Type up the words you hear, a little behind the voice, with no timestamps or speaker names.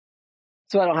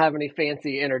So I don't have any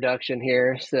fancy introduction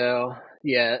here, so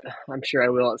yet I'm sure I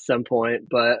will at some point.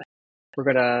 But we're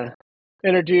gonna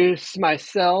introduce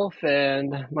myself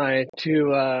and my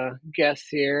two guests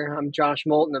here. I'm Josh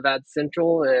Moulton of Ad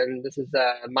Central, and this is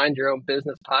a Mind Your Own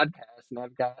Business podcast.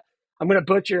 And I'm gonna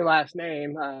butcher your last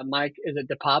name, Mike. Is it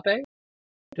DePape?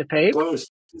 DePape? Close.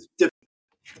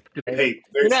 DePape.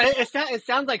 You know, it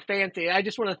sounds like fancy. I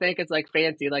just want to think it's like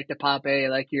fancy, like DePape,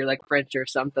 like you're like French or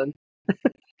something.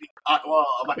 Well,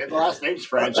 my last name's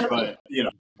French, but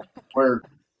we're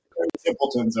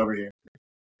simpletons over here.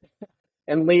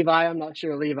 And Levi, I'm not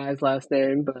sure Levi's last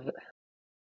name, but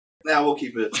now we'll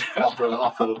keep it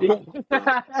off of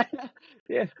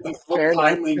yeah, fair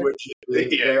enough. Language,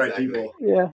 right people.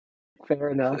 Yeah, fair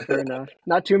enough.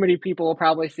 Not too many people will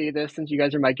probably see this since you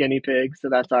guys are my guinea pigs, so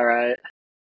that's all right.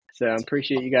 So I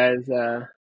appreciate you guys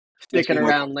sticking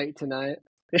around late tonight.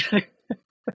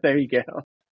 There you go.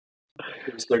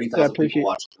 There's 30,000 people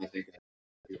watching, I think.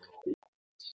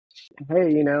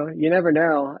 Hey, you never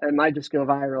know. It might just go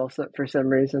viral for some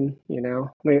reason. We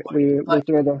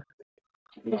throw the.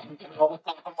 I'm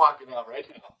walking out right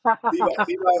now.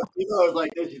 Levi was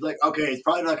like this. He's like, okay, it's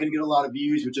probably not going to get a lot of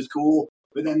views, which is cool.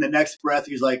 But then the next breath,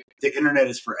 he's like, the internet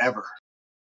is forever.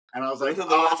 And I was like, that's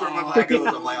where my mind goes.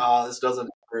 I'm like, this doesn't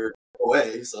ever go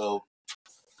away. So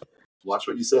watch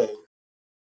what you say.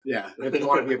 Yeah, if you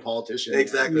want to be a politician.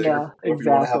 Exactly. Yeah, or if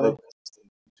you want to have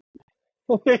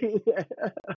yeah.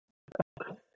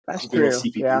 That's true.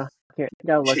 Yeah, you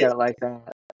gotta look at it like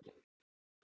that.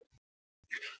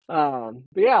 But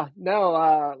yeah,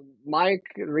 no, Mike,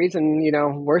 the reason,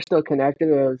 we're still connected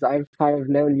is I've kind of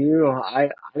known you.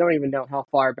 I don't even know how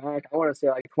far back. I want to say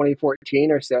like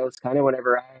 2014 or so. It's kind of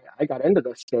whenever I got into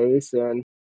the space, and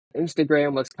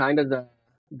Instagram was kind of the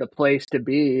place to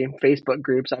be. Facebook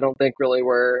groups, I don't think really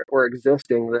were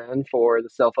existing then for the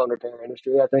cell phone repair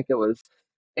industry. I think it was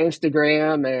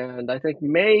Instagram, and I think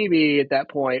maybe at that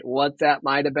point WhatsApp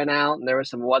might have been out, and there were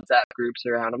some WhatsApp groups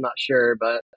around. I'm not sure,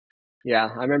 but yeah,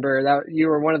 I remember that you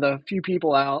were one of the few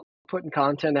people out putting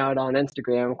content out on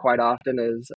Instagram quite often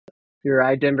as your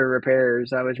iDenver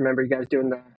repairs. I always remember you guys doing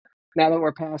now that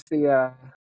we're past the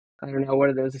I don't know what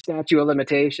it is, the statute of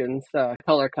limitations,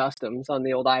 color customs on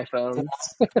the old iPhones.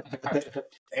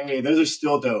 Hey, those are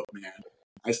still dope, man.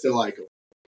 I still like them.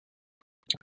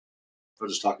 I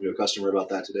was just talking to a customer about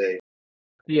that today.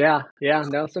 Yeah.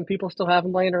 No, some people still have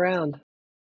them laying around.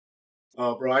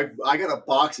 Oh, bro, I got a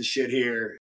box of shit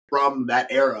here from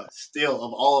that era still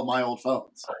of all of my old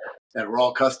phones that were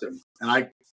all custom.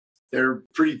 And they're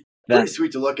pretty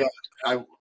sweet to look at.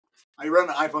 I run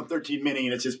an iPhone 13 mini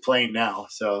and it's just plain now.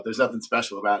 So there's nothing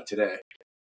special about it today.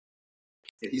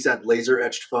 He's had laser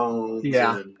etched phones.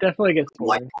 Yeah, and definitely gets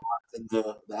light and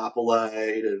the Apple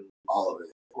Light and all of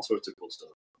it. All sorts of cool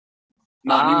stuff.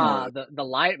 Not anymore. The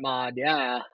light mod.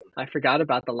 Yeah. I forgot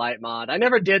about the light mod. I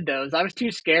never did those. I was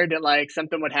too scared that like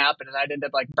something would happen and I'd end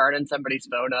up like burning somebody's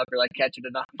phone up or like catching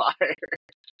it on fire.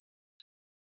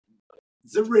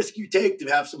 It's a risk you take to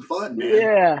have some fun, man.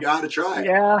 Yeah. You gotta try it.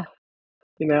 Yeah.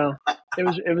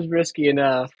 It was risky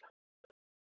enough.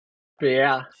 But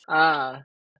yeah.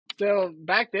 So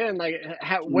back then, like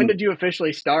when did you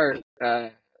officially start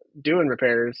doing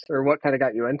repairs, or what kind of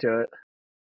got you into it?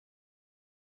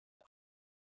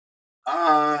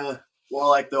 Well,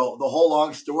 like the whole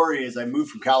long story is I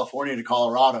moved from California to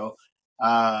Colorado.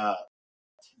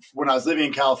 When I was living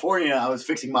in California, I was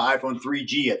fixing my iPhone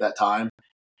 3G at that time.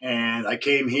 And I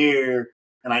came here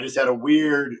and I just had a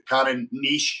weird kind of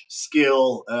niche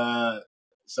skill.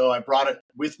 So I brought it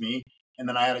with me. And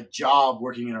then I had a job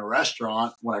working in a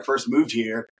restaurant when I first moved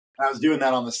here. And I was doing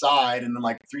that on the side. And then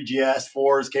like 3GS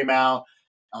 4s came out.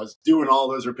 I was doing all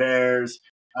those repairs.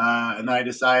 And then I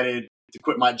decided to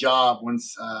quit my job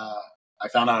once I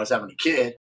found out I was having a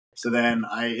kid. So then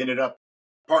I ended up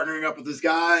partnering up with this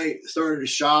guy, started a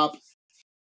shop.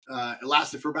 It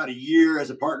lasted for about a year as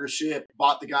a partnership,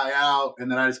 bought the guy out,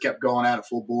 and then I just kept going at it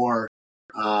full bore,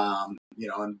 and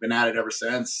been at it ever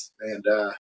since. And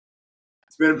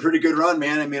it's been a pretty good run,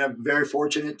 man. I mean, I'm very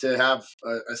fortunate to have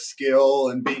a skill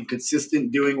and being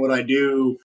consistent doing what I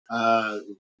do,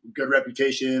 good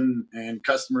reputation, and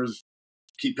customers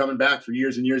keep coming back for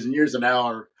years and years and years, and now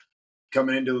are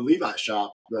coming into the Levi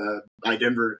shop,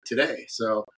 iDenver today.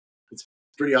 So it's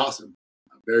pretty awesome.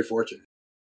 I'm very fortunate.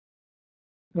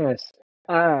 Nice.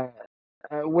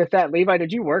 With that, Levi,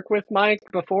 did you work with Mike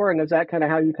before, and is that kind of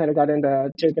how you kind of got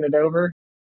into taking it over?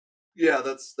 Yeah,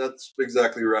 that's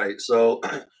exactly right. So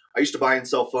I used to buy and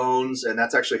sell phones, and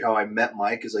that's actually how I met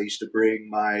Mike, is I used to bring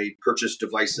my purchased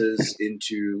devices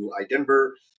into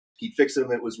iDenver. he'd fix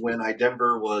them. It was when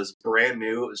Denver was brand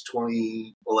new. It was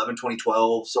 2011,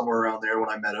 2012, somewhere around there when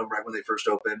I met him, right when they first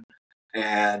opened.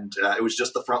 And it was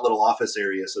just the front little office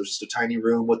area. So it was just a tiny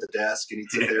room with a desk, and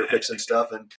he'd sit there fixing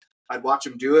stuff. And I'd watch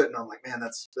him do it, and I'm like, man,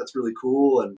 that's really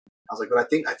cool. And I was like, but I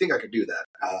think I could do that.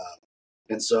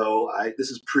 And so this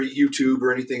is pre-YouTube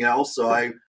or anything else. So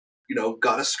I,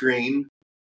 got a screen,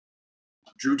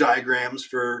 drew diagrams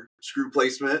for screw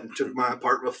placement, and took my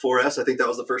apart with 4S. I think that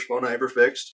was the first phone I ever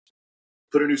fixed.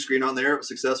 Put a new screen on there. It was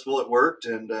successful. It worked,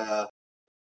 and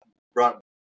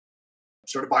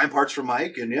started buying parts from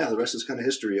Mike, and the rest is kind of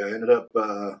history. I ended up.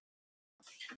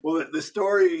 Well, the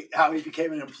story how he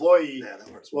became an employee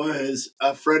was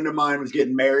a friend of mine was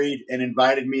getting married and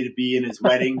invited me to be in his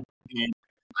wedding, and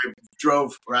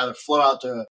I flew out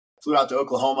to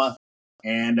Oklahoma,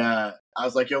 and I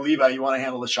was like, "Yo, Levi, you want to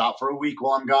handle the shop for a week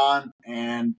while I'm gone?"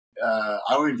 And I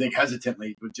don't even think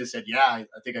hesitantly, but just said, "Yeah, I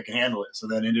think I can handle it." So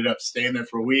then ended up staying there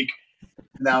for a week,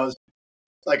 and that was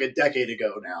like a decade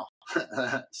ago now.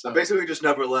 So I basically just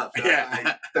never left. Yeah.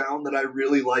 I found that I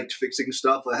really liked fixing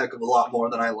stuff a heck of a lot more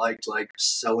than I liked like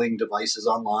selling devices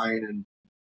online and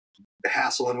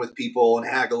hassling with people and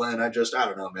haggling. I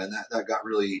don't know, man, that got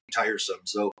really tiresome.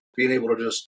 So being able to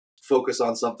just focus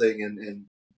on something and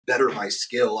better my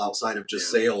skill outside of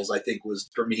just sales, I think was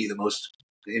for me the most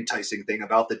enticing thing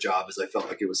about the job, is I felt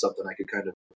like it was something I could kind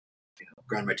of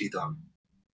grind my teeth on.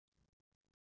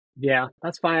 Yeah,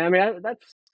 that's fine. I mean,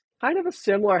 that's kind of a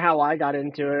similar how I got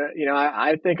into it.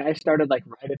 I think I started like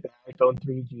right at the iPhone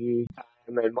 3G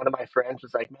time, and one of my friends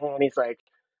was like, man, he's like,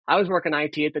 I was working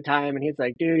IT at the time, and he's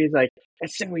like, dude, he's like,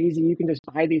 it's so easy. You can just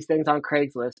buy these things on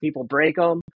Craigslist. People break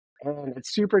them, and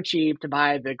it's super cheap to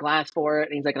buy the glass for it.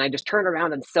 And he's like, and I just turn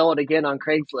around and sell it again on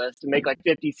Craigslist and make like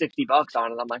 50, 60 bucks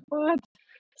on it. I'm like, what?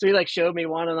 So he like showed me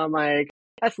one, and I'm like,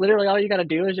 that's literally all you got to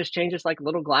do is just change this like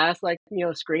little glass, like,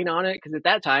 screen on it. Cause at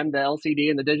that time the LCD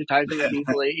and the digitizer was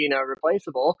easily,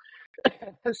 replaceable.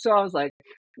 So I was like,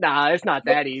 nah, it's not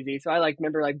that easy. So I like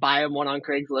remember like buying one on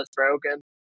Craigslist broken.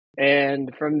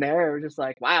 And from there, it was just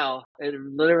like, wow, it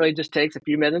literally just takes a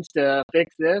few minutes to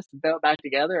fix this and throw it back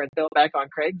together and throw it back on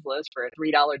Craigslist for a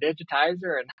 $3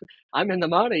 digitizer. And I'm in the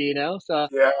money, So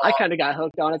I kind of got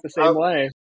hooked on it the same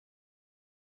way.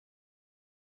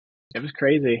 It was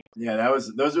crazy. Yeah,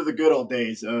 those are the good old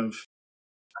days of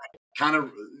kind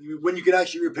of when you could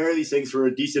actually repair these things for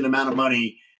a decent amount of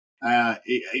money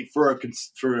for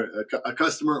a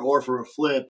customer or for a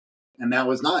flip, and that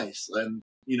was nice. And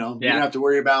you didn't have to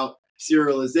worry about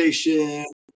serialization,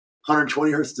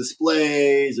 120 hertz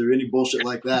displays, or any bullshit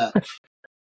like that.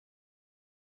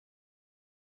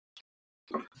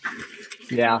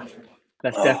 Yeah,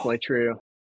 that's definitely true.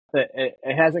 It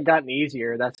hasn't gotten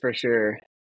easier, that's for sure.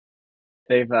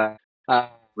 They've right.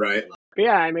 But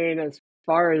yeah, I mean, as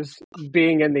far as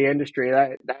being in the industry,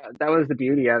 that was the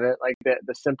beauty of it, like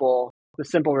the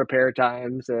simple repair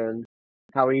times and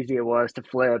how easy it was to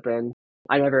flip. And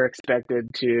I never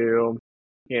expected to,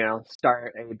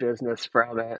 start a business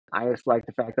from it. I just like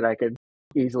the fact that I could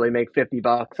easily make $50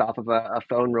 off of a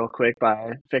phone real quick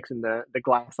by fixing the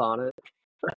glass on it.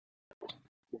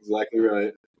 Exactly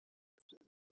right.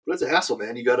 But it's a hassle,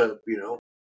 man. You gotta,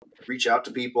 reach out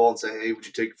to people and say, hey, would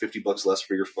you take $50 less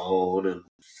for your phone? And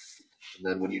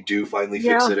then when you do finally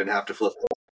fix it and have to flip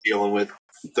it, dealing with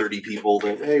 30 people,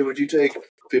 then, hey, would you take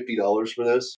 $50 for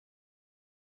this?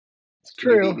 It's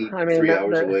true. Maybe I mean, 3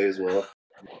 hours away as well.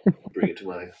 Bring it to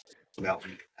my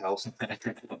mountain house.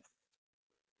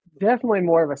 Definitely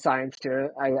more of a science to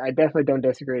it. I definitely don't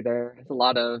disagree there. It's a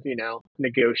lot of,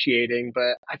 negotiating,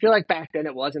 but I feel like back then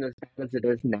it wasn't as bad as it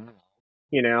is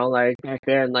now. Like back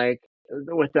then, like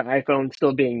with the iPhone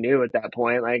still being new at that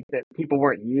point, like that people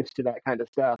weren't used to that kind of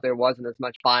stuff. There wasn't as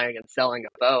much buying and selling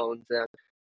of phones, and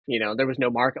there was no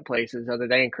marketplaces other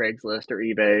than Craigslist or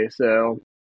eBay. So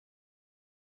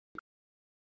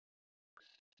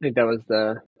I think that was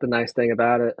the nice thing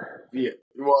about it. Yeah.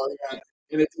 Well, yeah.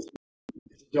 And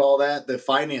all that, the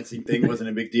financing thing wasn't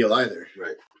a big deal either.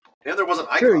 Right. And there wasn't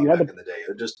iCloud back in the day. It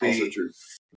would just be also true.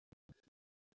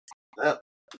 Yeah.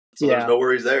 So there's no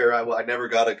worries there. I never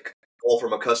got a call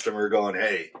from a customer going,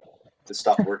 hey, it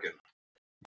stopped working.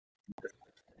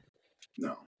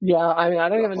 No. Yeah, I mean, I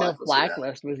don't even know if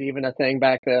Blacklist was even a thing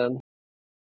back then.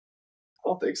 I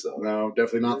don't think so. No,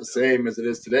 definitely not the same as it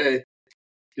is today.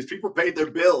 Because people paid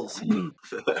their bills. Money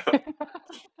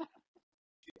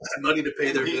to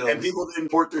pay their bills. And people didn't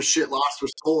report their shit lost or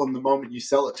stolen the moment you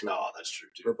sell it to them. Oh, that's true,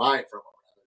 too. Or buy it from them.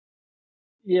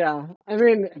 Yeah, I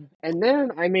mean, and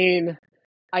then,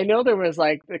 I know there was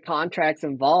like the contracts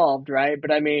involved, right?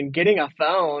 But I mean, getting a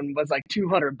phone was like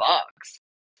 $200.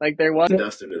 Like there wasn't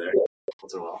dust into there.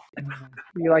 once in a while.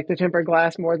 You like the tempered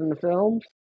glass more than the films?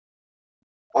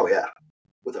 Oh yeah,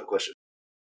 without question.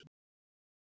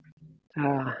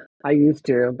 I used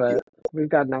to, You, but we've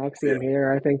got an yeah. Axiom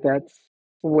here. I think that's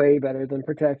way better than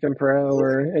Protection Pro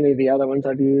or any of the other ones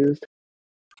I've used.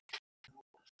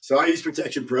 So I used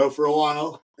Protection Pro for a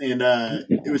while, and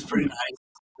it was pretty nice.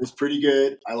 It was pretty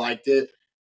good. I liked it.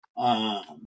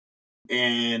 Um,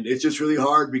 and it's just really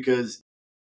hard because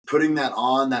putting that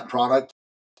on that product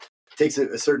takes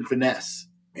a certain finesse,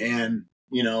 and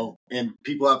and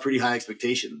people have pretty high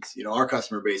expectations. Our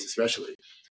customer base especially.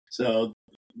 So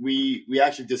we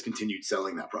actually discontinued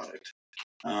selling that product,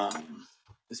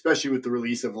 especially with the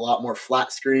release of a lot more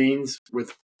flat screens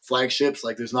with flagships.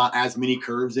 Like there's not as many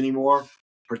curves anymore,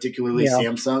 particularly Yeah,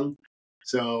 Samsung.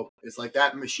 So it's like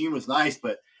that machine was nice,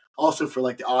 but also for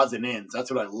like the odds and ends. That's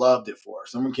what I loved it for.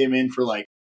 Someone came in for like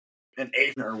an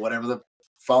eight or whatever the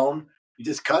phone, you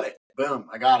just cut it. Boom,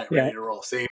 I got it yeah, ready to roll.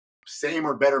 Same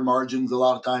or better margins a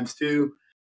lot of times too,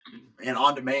 and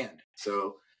on demand.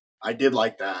 So I did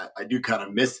like that. I do kind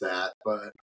of miss that,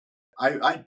 but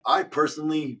I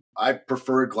personally I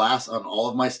prefer glass on all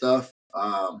of my stuff.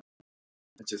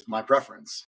 It's just my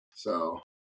preference. So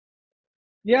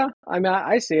yeah. I mean,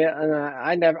 I see it,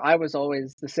 and I was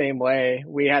always the same way.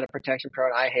 We had a Protection Pro,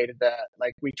 and I hated that.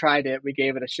 Like, we tried it, we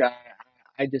gave it a shot.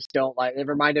 I just don't like. It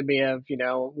reminded me of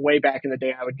way back in the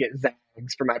day, I would get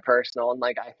zags for my personal, and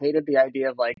like I hated the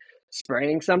idea of like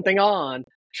spraying something on,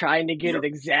 trying to get yep. it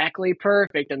exactly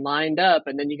perfect and lined up,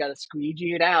 and then you got to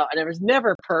squeegee it out, and it was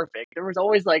never perfect. There was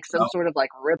always like some No, sort of like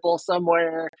ripple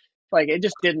somewhere. Like it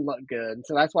just didn't look good.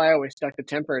 So that's why I always stuck to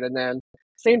tempered, and then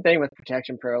same thing with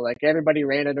Protection Pro. Like everybody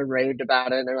ranted and raved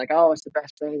about it, and they're like, "Oh, it's the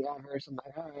best thing ever." So I'm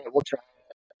like, "All right, we'll try."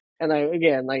 And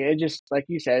again, like it just like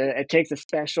you said, it takes a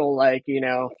special like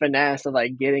finesse of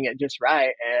like getting it just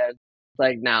right. And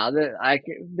like now,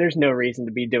 there's no reason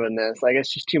to be doing this. Like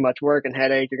it's just too much work and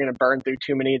headache. You're gonna burn through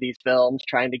too many of these films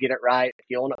trying to get it right,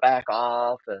 peeling it back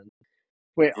off. And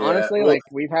wait, yeah. honestly, Well, like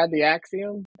we've had the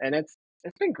Axiom, and it's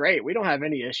been great. We don't have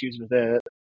any issues with it.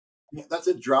 that's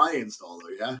a dry install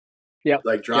though, yeah. Yep,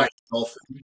 Like dry yep, install.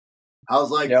 yep.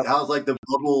 How's like the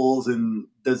bubbles, and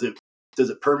does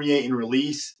it permeate and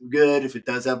release good if it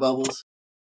does have bubbles?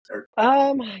 Or,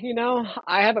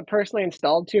 I haven't personally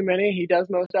installed too many. He does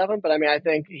most of them, but I mean, I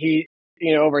think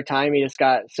over time, he just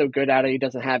got so good at it, he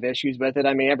doesn't have issues with it.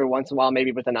 I mean, every once in a while,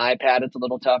 maybe with an iPad, it's a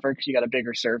little tougher because you got a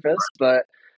bigger surface, but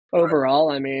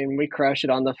overall, I mean, we crush it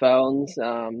on the phones.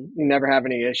 You never have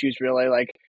any issues really.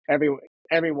 Like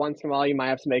every once in a while, you might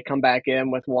have somebody come back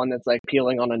in with one that's like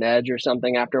peeling on an edge or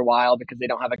something after a while because they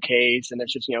don't have a case and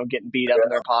it's just getting beat up in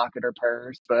their pocket or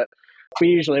purse. But we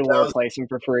usually will that was replace them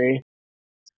for free.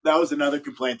 that was another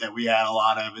complaint that we had a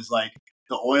lot of, is like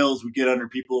the oils would get under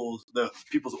people's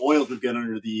oils would get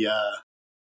under the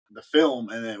film,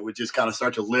 and then it would just kind of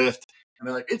start to lift, and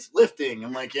they're like, it's lifting.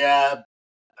 I'm like, yeah,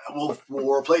 we'll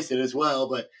replace it as well,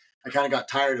 but I kind of got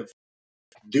tired of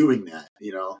doing that.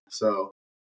 So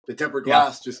the tempered Yeah.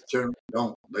 glass just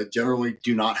generally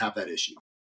do not have that issue.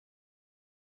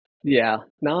 Yeah,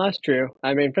 no, that's true.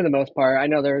 I mean, for the most part, I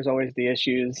know there's always the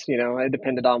issues, it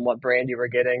depended on what brand you were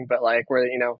getting, but like where,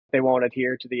 they won't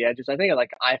adhere to the edges. I think like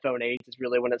iPhone 8 is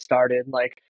really when it started.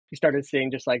 Like you started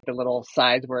seeing just like the little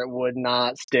sides where it would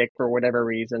not stick for whatever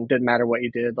reason. Didn't matter what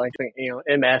you did. Like,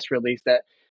 MS released that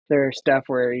there's stuff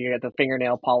where you get the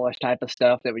fingernail polish type of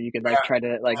stuff that you could like try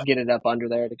to like get it up under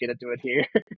there to get it to adhere.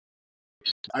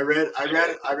 I read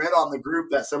on the group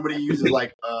that somebody uses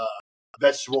like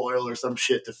vegetable oil or some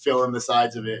shit to fill in the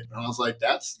sides of it, and I was like,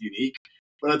 that's unique.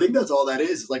 But I think that's all that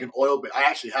is. It's like an oil. I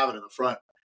actually have it in the front.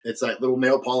 It's like little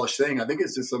nail polish thing. I think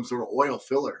it's just some sort of oil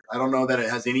filler. I don't know that it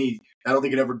has any. I don't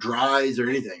think it ever dries or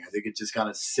anything. I think it just kind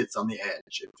of sits on the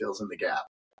edge. It fills in the gap.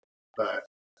 But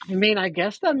I mean, I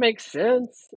guess that makes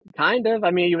sense. Kind of.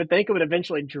 I mean, you would think it would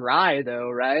eventually dry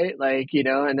though, right? Like,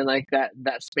 and then like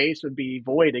that space would be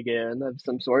void again of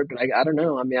some sort, but I don't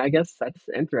know. I mean, I guess that's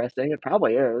interesting. It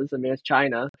probably is. I mean, it's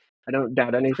China. I don't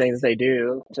doubt anything that they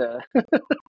do to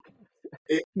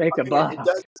it, make a I mean, it buck.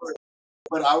 does.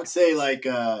 But I would say, like,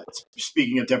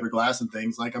 speaking of tempered glass and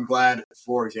things, like, I'm glad,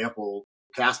 for example,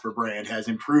 Casper brand has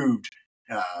improved,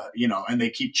 and they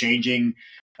keep changing,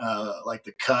 like,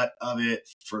 the cut of it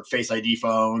for Face ID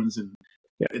phones, and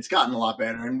Yeah, it's gotten a lot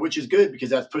better, and which is good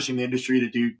because that's pushing the industry to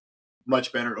do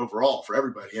much better overall for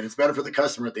everybody, and it's better for the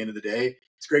customer at the end of the day.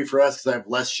 It's great for us because I have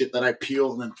less shit that I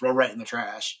peel and then throw right in the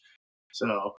trash.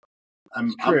 So I'm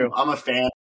it's I'm true. I'm a fan.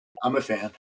 I'm a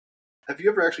fan. Have you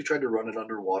ever actually tried to run it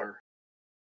underwater?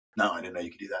 No, I didn't know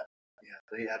you could do that.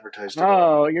 Yeah, they advertised it on.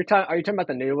 Oh, are you talking about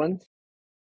the new ones?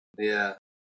 Yeah,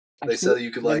 I've they seen said that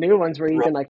you could the like new ones where you run.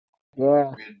 can like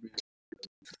Yeah.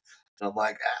 I'm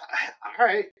like, all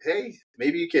right, hey,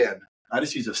 maybe you can. I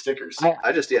just use the stickers.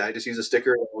 I just use a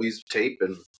sticker and I'll use tape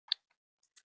and.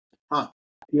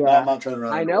 Yeah. No, I'm not trying to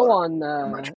run I underwater. know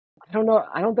on I don't know.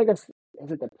 I don't think it's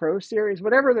is it the Pro Series,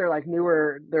 whatever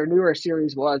their newer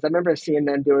series was. I remember seeing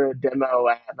them doing a demo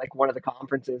at like one of the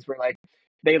conferences where like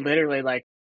they literally like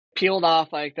peeled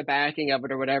off like the backing of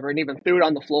it or whatever and even threw it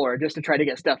on the floor just to try to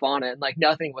get stuff on it. And like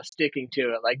nothing was sticking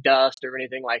to it, like dust or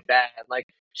anything like that. And like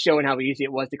showing how easy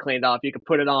it was to clean it off. You could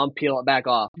put it on, peel it back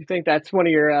off. You think that's one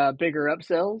of your bigger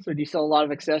upsells, or do you sell a lot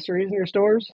of accessories in your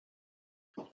stores?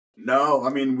 No, I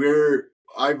mean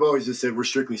I've always just said we're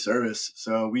strictly service,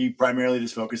 so we primarily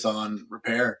just focus on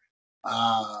repair.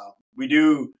 We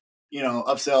do,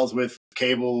 upsells with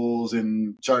cables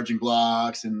and charging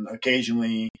blocks, and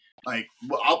occasionally, like,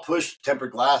 I'll push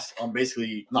tempered glass on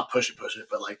basically not push it,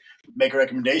 but like make a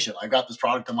recommendation. I got this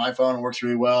product on my phone; it works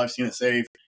really well. I've seen it save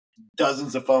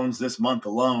dozens of phones this month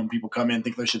alone. People come in,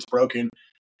 think their shit's broken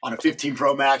on a 15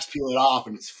 Pro Max, peel it off,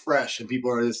 and it's fresh, and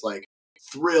people are just like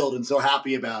thrilled and so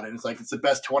happy about it. It's like it's the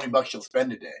best $20 you'll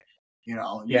spend a day. You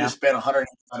Yeah, just spent $105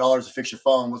 to fix your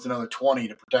phone. What's another 20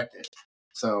 to protect it?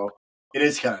 So it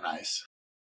is kind of nice.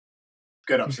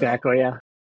 Good upsell. exactly. Yeah.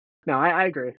 No, I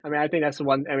agree. I mean, I think that's the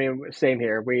one. I mean, same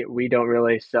here. We don't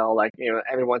really sell like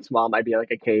every once in a while might be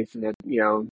like a case and it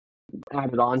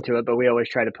added on to it, but we always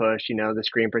try to push the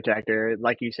screen protector.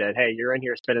 Like you said, hey, you're in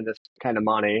here spending this kind of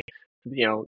money.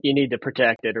 You need to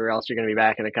protect it, or else you're going to be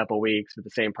back in a couple of weeks with the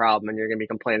same problem, and you're going to be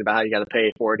complaining about how you got to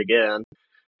pay for it again.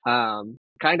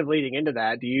 Kind of leading into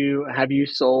that, have you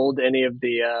sold any of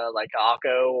the like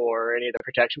ACO or any of the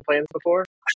protection plans before?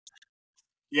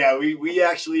 Yeah, we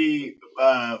actually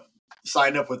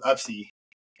signed up with Upsy,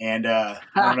 and I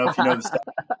don't know if you know the stuff.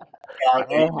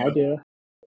 Oh, I do.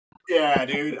 Yeah,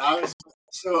 dude. I was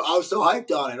so hyped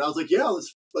on it. I was like, yeah,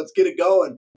 let's get it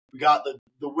going. We got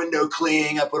the window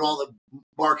cleaning. I put all the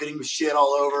marketing shit all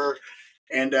over,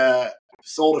 and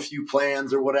sold a few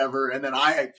plans or whatever. And then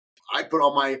I put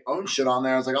all my own shit on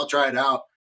there. I was like, I'll try it out.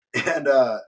 And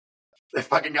I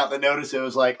fucking got the notice. It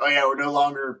was like, oh yeah, we're no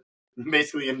longer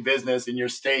basically in business in your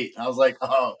state. And I was like,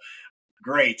 oh,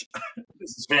 great.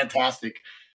 This is fantastic.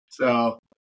 So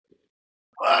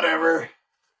whatever.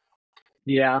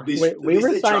 Yeah, At least, we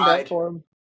were they signed up tried. for them.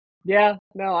 Yeah,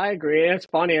 no, I agree. It's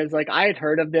funny. It's like I had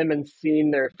heard of them and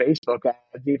seen their Facebook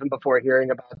ads even before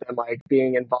hearing about them like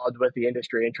being involved with the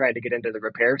industry and trying to get into the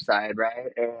repair side,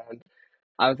 right? And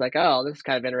I was like, oh, this is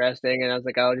kind of interesting. And I was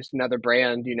like, oh, just another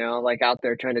brand, like out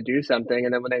there trying to do something.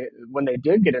 And then when they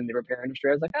did get in the repair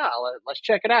industry, I was like, oh, let's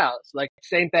check it out. So like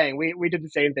same thing. We did the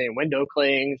same thing. Window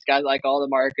clings, got like all the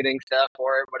marketing stuff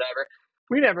for it, whatever.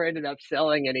 We never ended up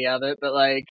selling any of it, but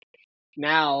like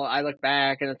now I look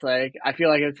back and it's like I feel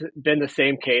like it's been the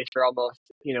same case for almost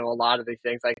a lot of these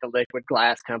things, like the liquid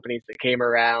glass companies that came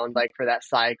around like for that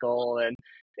cycle, and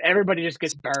everybody just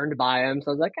gets burned by them.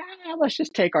 So I was like, let's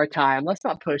just take our time. Let's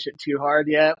not push it too hard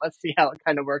yet. Let's see how it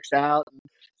kind of works out and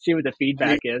see what the I mean,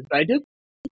 feedback is. But I did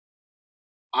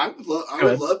I would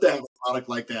good. love to have a product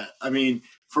like that. I mean,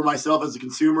 for myself as a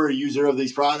consumer, a user of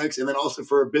these products, and then also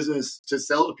for a business to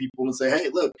sell to people and say, hey,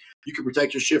 look, you can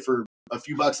protect your shit for a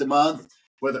few bucks a month,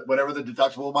 whatever the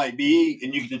deductible might be,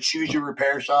 and you can choose your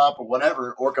repair shop or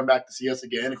whatever, or come back to see us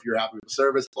again if you're happy with the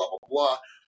service, blah, blah, blah.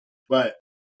 But,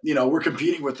 we're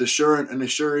competing with Assurant and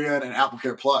Assurian and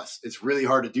AppleCare Plus. It's really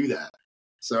hard to do that.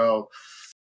 So,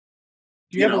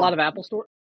 Do you have a lot of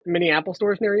many Apple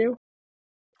stores near you?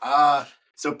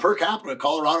 So per capita,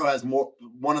 Colorado has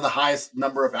one of the highest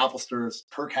number of Apple stores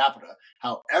per capita.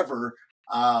 However,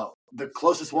 the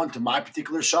closest one to my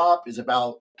particular shop is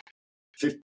about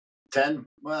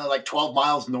 12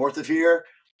 miles north of here.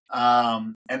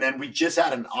 And then we just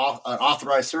had an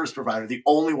authorized service provider, the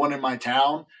only one in my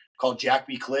town, called Jack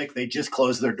B. Click. They just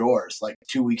closed their doors like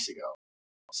 2 weeks ago.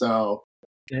 So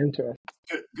Interesting.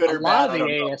 good A or lot bad, of I the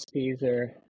don't know. AASPs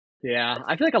are, yeah.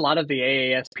 I feel like a lot of the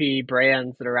AASP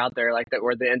brands that are out there, like that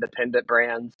were the independent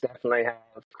brands, definitely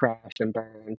have crashed and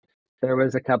burned. There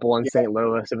was a couple in Yeah, St.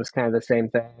 Louis. It was kind of the same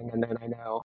thing. And then I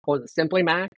know, what was it, Simply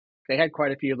Mac? They had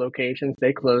quite a few locations.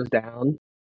 They closed down.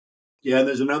 yeah. And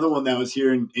there's another one that was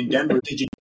here in Denver,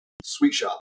 Sweet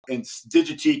shop. and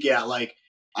Digitique. Yeah, like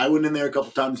I went in there a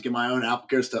couple times to get my own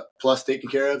AppleCare stuff plus taken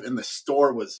care of, and the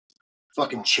store was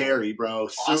fucking cherry, bro.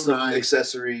 So Awesome nice,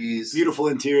 accessories. beautiful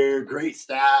interior, great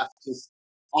staff, just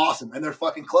awesome. And they're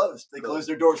fucking closed. They closed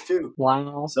their doors too.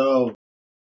 Wow. So,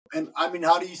 and I mean,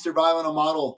 how do you survive on a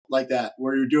model like that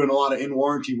where you're doing a lot of in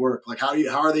warranty work? Like, how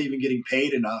are they even getting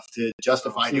paid enough to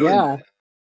justify doing Yeah.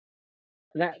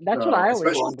 that? That's what So, I always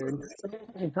especially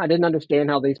wondered. I didn't understand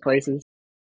how these places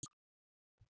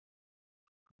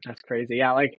That's crazy.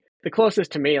 Yeah, like the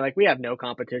closest to me, like we have no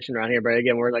competition around here, but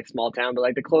again, we're like small town, but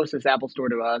like the closest Apple store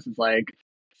to us is like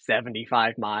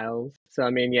 75 miles. So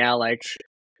I mean, yeah, like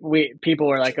we people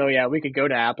were like, "Oh yeah, we could go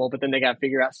to Apple," but then they got to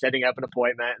figure out setting up an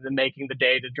appointment and then making the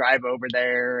day to drive over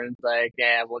there and it's like,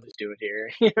 "Yeah, we'll just do it here."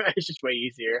 It's just way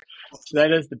easier. So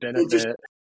that is the benefit.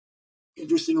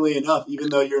 Interestingly enough, even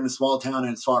though you're in a small town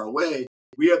and it's far away,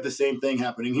 we have the same thing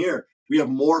happening here. We have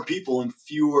more people and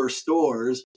fewer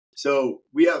stores. So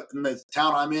we have in the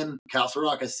town I'm in, Castle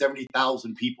Rock has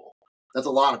 70,000 people. That's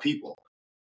a lot of people.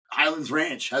 Highlands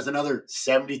Ranch has another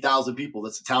 70,000 people.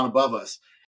 That's the town above us.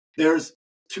 There's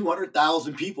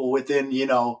 200,000 people within,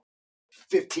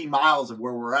 15 miles of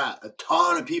where we're at. A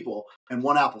ton of people and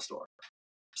one Apple store.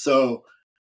 So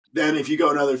then if you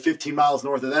go another 15 miles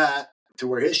north of that to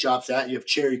where his shop's at, you have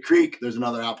Cherry Creek. There's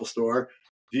another Apple store.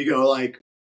 If you go like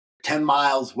 10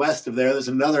 miles west of there, there's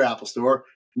another Apple store.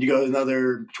 And you go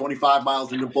another 25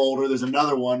 miles into Boulder, there's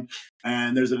another one.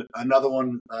 And there's another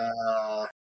one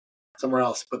somewhere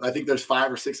else. But I think there's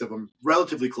 5 or 6 of them,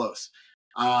 relatively close.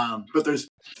 But there's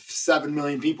 7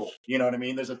 million people. You know what I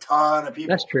mean? There's a ton of That's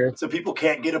people. true. So people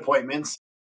can't get appointments.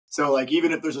 So like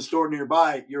even if there's a store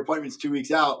nearby, your appointment's 2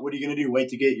 weeks out. What are you going to do? Wait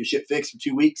to get your shit fixed in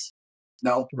 2 weeks?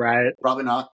 No, Right. probably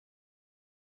not.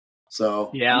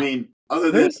 So I Yeah. mean, other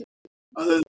than There's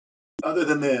other other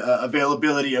than the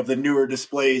availability of the newer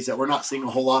displays that we're not seeing a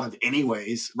whole lot of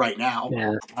anyways right now,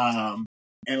 yeah.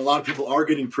 and a lot of people are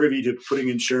getting privy to putting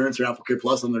insurance or Apple Care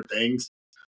Plus on their things.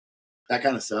 That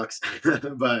kind of sucks,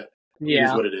 but it is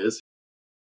Yeah. what it is.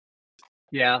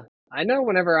 Yeah. I know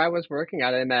whenever I was working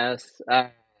at MS,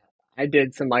 I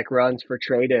did some like runs for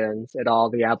trade-ins at all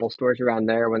the Apple stores around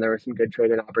there when there were some good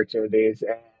trade-in opportunities.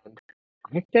 And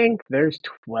I think there's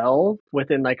 12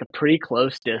 within like a pretty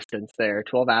close distance there,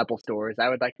 12 Apple stores. I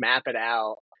would like map it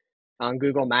out on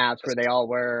Google Maps where they all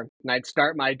were. And I'd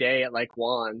start my day at like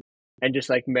 1 and just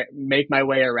like make my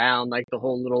way around like the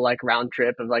whole little like round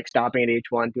trip of like stopping at each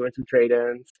one, doing some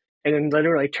trade-ins, and then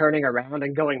literally turning around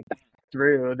and going back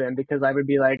through them because I would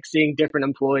be like seeing different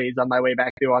employees on my way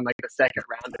back through on like the second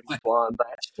round of each one.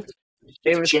 But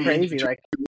it was Change crazy. between Like,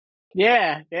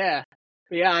 yeah, yeah.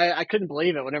 Yeah, I couldn't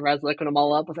believe it whenever I was looking them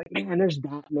all up. I was like, man, there's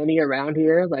that many around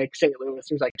here. Like St. Louis,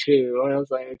 there's like 2. And I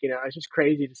was like, it's just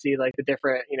crazy to see like the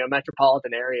different,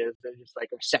 metropolitan areas that just like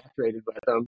are saturated with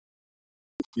them.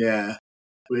 yeah.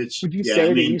 Which Would you yeah, I say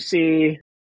that mean,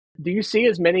 do you see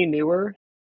as many newer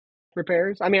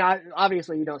repairs? I mean,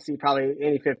 obviously you don't see probably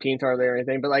any 15s hardly or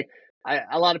anything, but like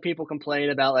a lot of people complain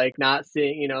about like not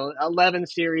seeing, 11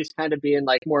 series kind of being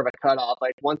like more of a cutoff.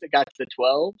 Like once it got to the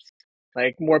 12s,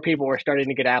 like more people were starting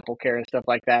to get Apple Care and stuff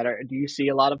like that. Or do you see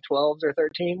a lot of 12s or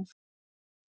 13s?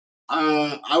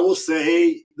 I will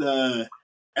say the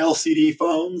LCD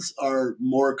phones are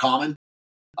more common.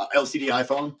 LCD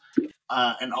iPhone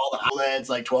and all the OLEDs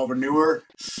like 12 or newer.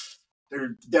 There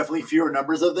are definitely fewer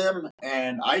numbers of them,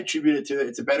 and I attribute it to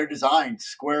it's a better design.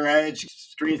 Square edge,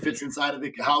 screen fits inside of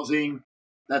the housing.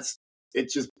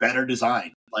 It's just better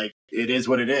design. Like it is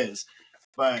what it is.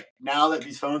 But now that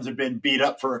these phones have been beat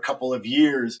up for a couple of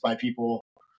years by people,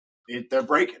 they're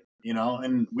breaking.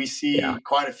 And we Yeah. see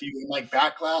quite a few like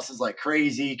back glasses like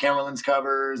crazy, camera lens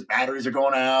covers, batteries are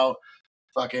going out,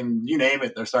 fucking you name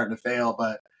it, they're starting to fail.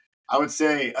 But I would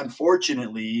say,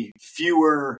 unfortunately,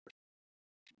 fewer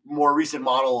more recent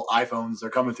model iPhones are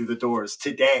coming through the doors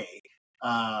today.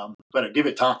 But give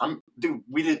it time.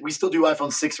 We still do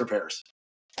iPhone 6 repairs.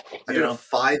 I did a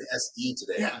 5 SE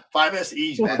today. Yeah, 5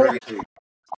 SE. Battery.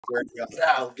 Where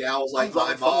the gal was like,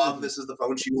 my mom, this is the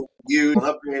phone she will use.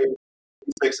 Upgrade,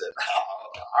 fix it.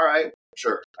 All right,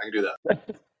 sure, I can do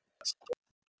that.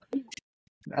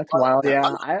 That's wild. Yeah.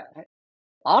 I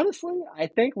honestly, I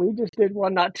think we just did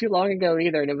one not too long ago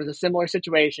either, and it was a similar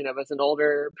situation. It was an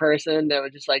older person that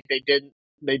was just like they didn't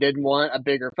want a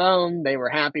bigger phone. They were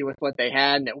happy with what they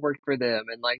had, and it worked for them.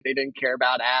 And like they didn't care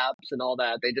about apps and all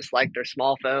that. They just liked their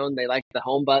small phone. They liked the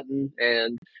home button,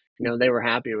 and they were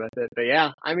happy with it. But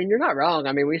yeah, I mean, you're not wrong.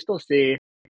 I mean, we still see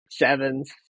 7s,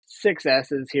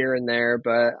 6S's here and there,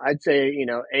 but I'd say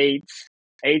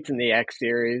eights in the X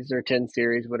series or 10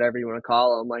 series, whatever you want to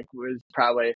call them, like was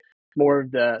probably more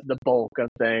of the bulk of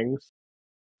things.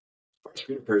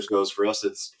 Screen repairs goes for us,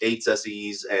 it's 8s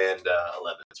SEs and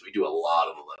 11s. We do a lot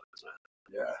of 11s, man.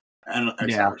 Yeah, and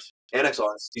Yeah. XRs. And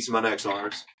XRs, decent amount of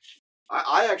XRs.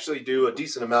 I actually do a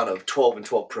decent amount of 12 and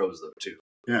 12 Pros though too.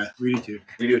 Yeah, we do too.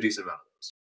 We do a decent amount of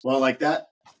those. Well, like that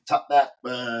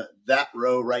that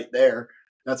row right there.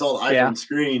 That's all the iPhone Yeah.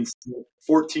 screens,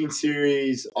 14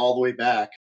 series all the way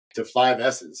back to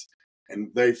 5S's,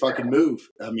 and they fucking move.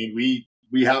 I mean, we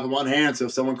have them on hand, so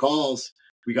if someone calls,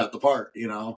 we got the part.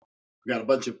 We got a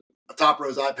bunch of top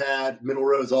row's iPad, middle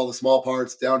row's all the small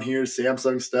parts. Down here,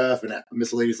 Samsung stuff and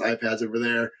miscellaneous iPads over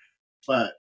there.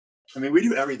 But I mean, we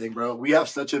do everything, bro. We have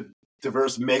such a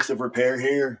diverse mix of repair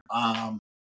here.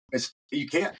 It's you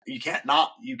can't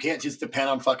just depend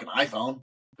on fucking iPhone.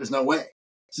 There's no way.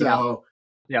 So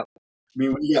Yep. I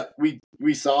mean,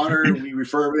 we solder, we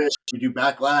refurbish, we do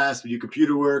back glass, we do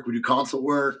computer work, we do console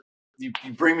work. You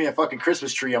bring me a fucking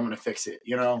Christmas tree, I'm gonna fix it.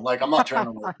 You know, like I'm not trying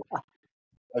to work.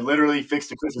 I literally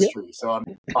fixed a Christmas tree, so I'm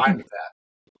fine with that.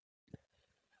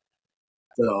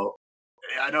 So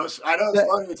I know it's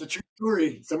funny. It's a true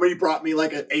story. Somebody brought me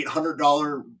like an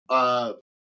 $800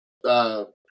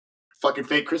 fucking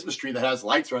fake Christmas tree that has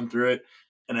lights run through it,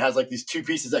 and it has like these two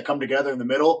pieces that come together in the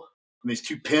middle, and these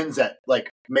two pins that like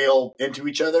mail into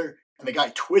each other. And the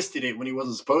guy twisted it when he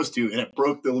wasn't supposed to, and it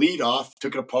broke the lead off.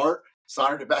 Took it apart,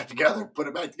 soldered it back together, put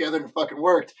it back together, and it fucking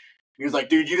worked. He was like,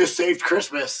 "Dude, you just saved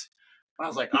Christmas." And I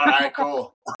was like, "All right,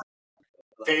 cool.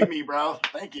 Pay me, bro.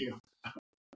 Thank you."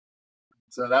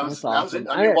 So that was awesome. it.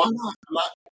 I mean, why not?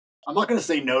 I'm not going to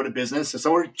say no to business. If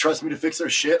someone trusts me to fix their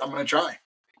shit, I'm going to try.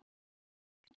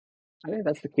 I think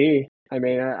that's the key. I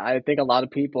mean, I think a lot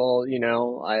of people, you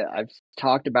know, I've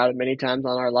talked about it many times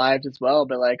on our lives as well,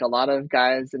 but like a lot of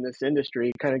guys in this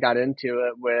industry kind of got into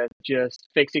it with just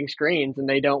fixing screens, and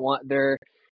they don't want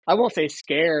I won't say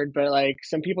scared, but like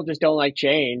some people just don't like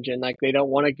change, and like they don't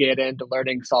want to get into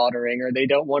learning soldering, or they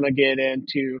don't want to get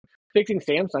into fixing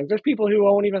Samsungs. There's people who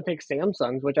won't even fix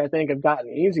Samsungs, which I think have gotten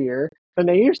easier than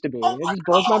they used to be. Oh It my just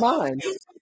blows my God. mind.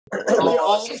 They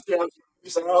all stand.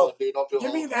 So, Dude,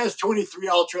 give me an S23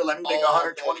 Ultra. Let me make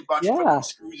 $120 for Yeah. putting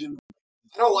screws in.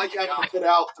 I don't like having to put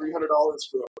out $300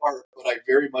 for a part, but I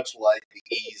very much like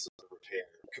the ease of the repair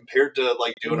compared to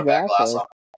like doing a back glass on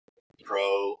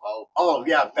Pro. Oh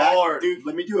yeah, dude.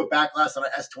 Let me do a back glass on an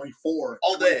S24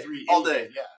 all day, all day.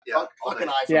 Yeah, fucking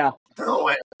iPhone. Yeah. No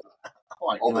way.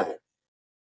 All day.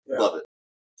 Yeah. Love it.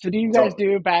 So do you guys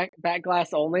do back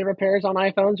glass only repairs on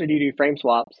iPhones, or do you do frame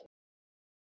swaps?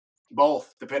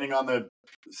 Both, depending on the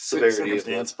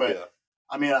circumstance. But yeah.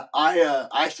 I mean, I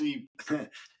actually,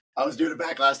 I was doing a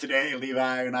back glass today.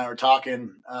 Levi and I were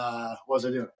talking. What was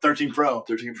I doing? 13 Pro.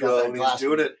 13 Pro. And he's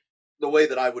doing it the way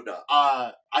that I would not.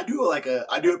 I do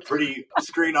a pretty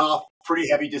screen off, pretty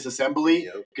heavy disassembly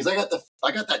because I got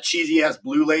that cheesy ass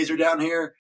blue laser down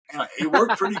here, and it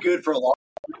worked pretty good for a long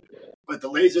time. But the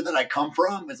laser that I come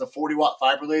from is a 40-watt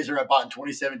fiber laser I bought in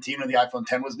 2017 when the iPhone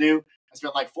 10 was new. I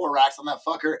spent like 4 racks on that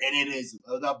fucker, and it is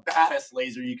the baddest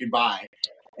laser you can buy.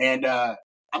 And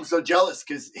I'm so jealous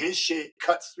because his shit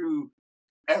cuts through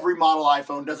every model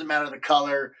iPhone. Doesn't matter the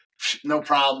color, no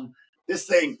problem. This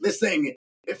thing,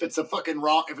 if it's if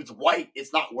it's white,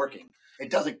 it's not working. It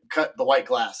doesn't cut the white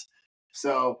glass.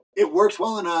 So it works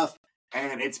well enough,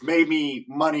 and it's made me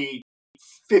money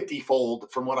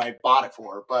 50-fold from what I bought it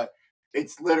for. But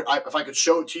it's literally, if I could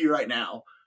show it to you right now,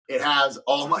 it has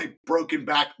all my broken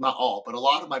back, not all, but a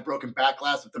lot of my broken back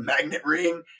glass with the magnet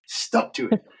ring stuck to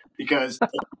it because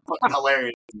it's fucking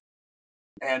hilarious.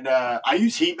 And I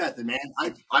use heat method, man.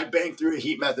 I bang through a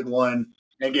heat method one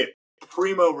and get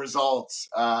primo results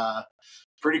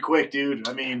pretty quick, dude.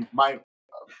 I mean,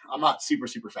 I'm not super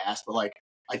fast, but like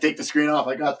I take the screen off.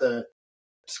 I got the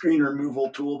screen removal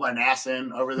tool by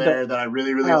Nassen over there that I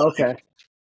really like. Okay.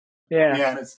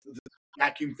 Yeah. And it's the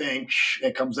vacuum thing.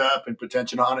 It comes up and put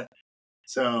tension on it.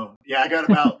 So yeah, I got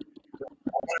about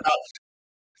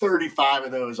 35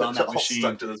 of those on that machine.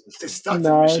 Stuck to this machine. It's stuck to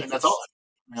the machine. That's all.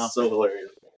 So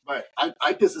hilarious. But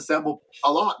I disassemble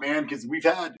a lot, man, because we've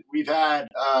had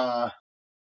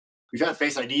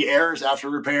Face ID errors after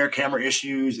repair, camera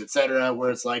issues, etc.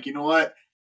 Where it's like, you know what,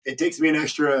 it takes me an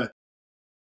extra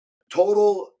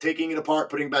total taking it apart,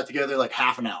 putting it back together, like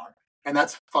half an hour, and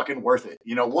that's fucking worth it.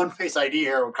 You know, one Face ID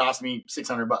error would cost me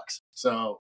 $600,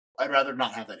 so I'd rather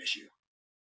not have that issue.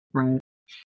 Right.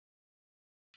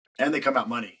 And they come out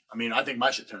money. I mean, I think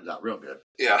my shit turns out real good.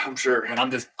 Yeah, I'm sure. And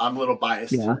I'm a little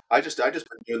biased. Yeah. I just been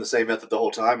doing the same method the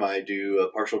whole time. I do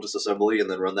a partial disassembly and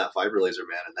then run that fiber laser,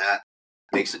 man, and that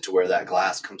makes it to where that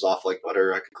glass comes off like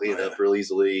butter. I can clean it up real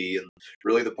easily. And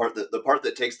really the part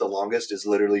that takes the longest is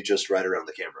literally just right around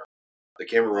the camera. The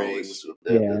camera rings,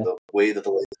 the way that the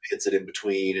laser hits it in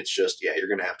between, it's just, you're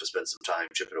going to have to spend some time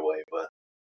chipping away. But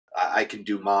I can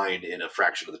do mine in a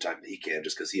fraction of the time that he can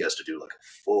just because he has to do like a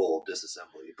full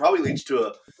disassembly. It probably leads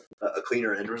to a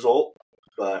cleaner end result.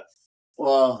 But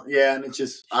well, yeah, and it's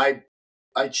just I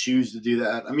choose to do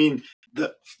that. I mean,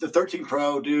 the 13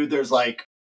 Pro, dude, there's like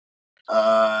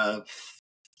 25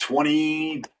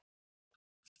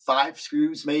 5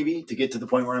 screws maybe to get to the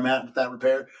point where I'm at with that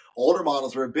repair. Older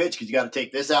models were a bitch because you got to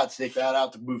take this out to take that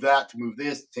out to move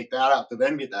this, to take that out to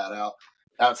then get that out.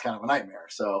 That's kind of a nightmare.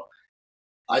 So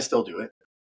I still do it.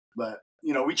 But,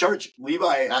 we charge,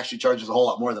 Levi actually charges a whole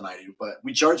lot more than I do, but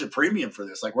we charge a premium for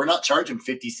this. Like, we're not charging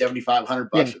 50, 75, $100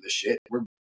 for this shit. We're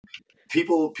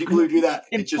people who do that.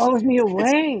 It blows me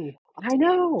away. I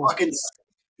know. Fucking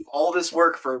all this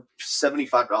work for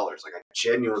 $75. Like, I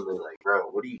genuinely bro,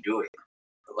 what are you doing?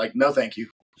 Like, no, thank you.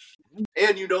 And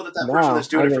that person that's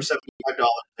doing it for $75,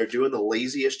 they're doing the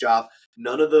laziest job.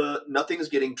 Nothing's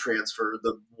getting transferred.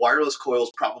 The wireless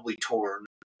coil's probably torn.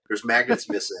 There's magnets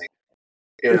missing.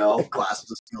 Glass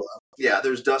is still up. Yeah,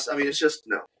 there's dust. I mean, it's just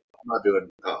no. I'm not doing.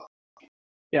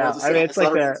 Yeah, it's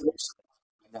like that.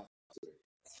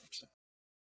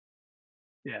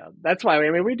 Yeah, that's why.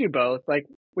 We do both. Like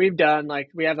we've done,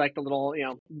 we have the little,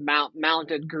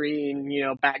 mounted green,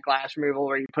 back glass removal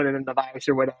where you put it in the vise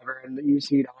or whatever, and use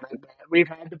heat on it. But we've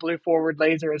had the blue forward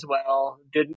laser as well.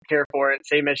 Didn't care for it.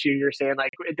 Same issue you're saying.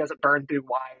 Like it doesn't burn through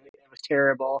wire. It was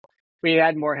terrible. We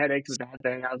had more headaches with that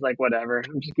thing. I was like, whatever,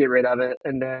 just get rid of it.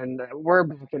 And then we're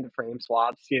back into frame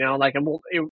swaps, and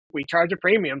we charge a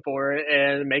premium for it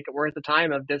and make it worth the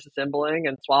time of disassembling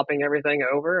and swapping everything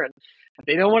over. And if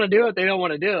they don't want to do it, they don't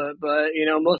want to do it. But,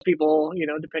 most people,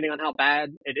 depending on how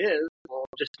bad it is, will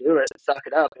just do it, suck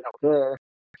it up. They don't care.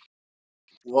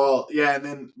 Well, yeah, and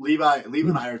then Levi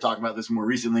and I were talking about this more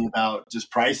recently about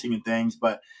just pricing and things.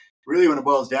 But really when it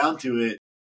boils down to it,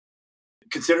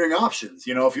 considering options,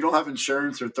 if you don't have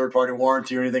insurance or third-party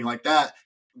warranty or anything like that,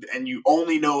 and you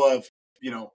only know of,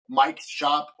 Mike's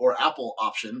shop or Apple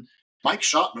option, Mike's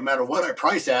shop, no matter what I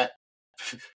price at,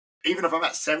 even if I'm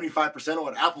at 75% of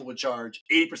what Apple would charge,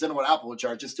 80% of what Apple would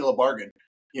charge, it's still a bargain,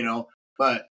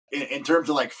 But in terms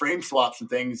of frame swaps and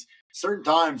things, certain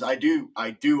times I do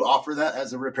offer that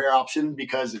as a repair option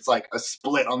because it's like a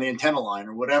split on the antenna line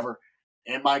or whatever.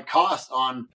 And my cost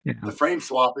on the frame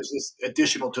swap is just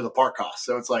additional to the part cost.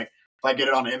 So it's like if I get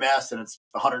it on MS and it's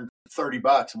 $130,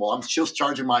 well, I'm just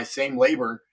charging my same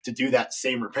labor to do that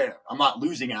same repair. I'm not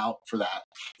losing out for that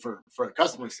for the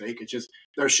customer's sake. It's just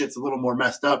their shit's a little more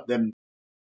messed up than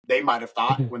they might have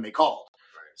thought when they called.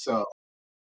 So,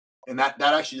 and that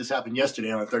actually just happened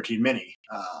yesterday on a 13 Mini.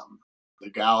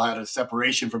 The gal had a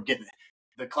separation from getting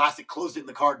the classic closed it in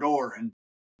the car door and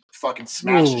fucking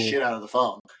smashed the shit out of the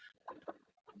phone.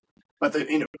 But the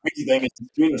crazy thing is the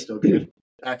screen was still good.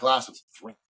 That glass was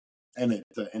flat, and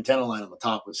the antenna line on the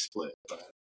top was split. But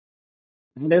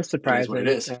it is surprising. It is what it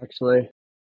is. Actually,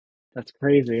 that's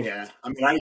crazy. Yeah,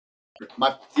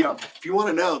 if you want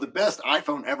to know the best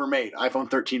iPhone ever made, iPhone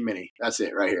 13 Mini. That's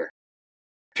it right here.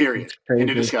 Period. End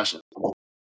of discussion.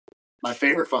 My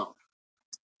favorite phone.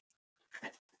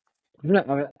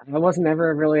 I wasn't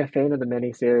ever really a fan of the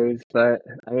mini series, but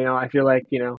I feel like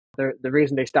the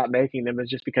reason they stopped making them is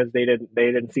just because they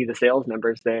didn't see the sales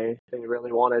numbers they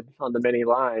really wanted on the mini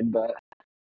line. But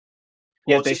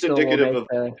yeah, it's just indicative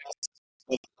of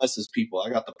us as people. I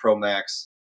got the Pro Max.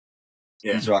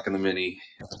 Yeah, he's rocking the mini.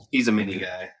 He's a mini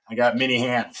guy. I got mini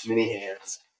hands. Mini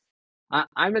hands.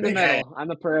 I'm in the middle. I'm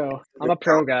a pro. I'm a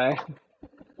pro guy.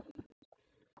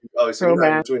 Oh, so you're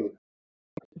right in between.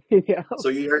 Yeah. So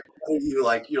you're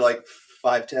like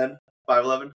 5'10",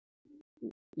 5'11"?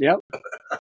 Yep.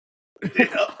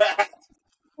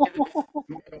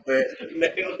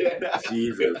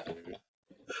 Jesus.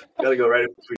 Gotta go right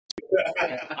in between.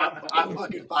 I'm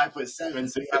fucking 5'7",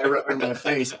 so you gotta rub in my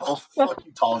face. Oh, fuck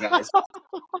you tall guys.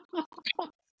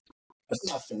 That's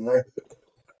not fair.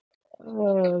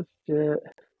 Oh shit.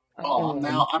 Oh,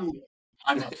 now I'm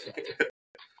not.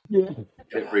 Yeah.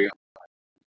 Bring it.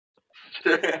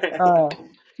 Well,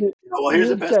 here's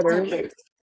the best part.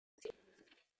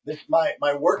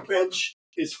 My workbench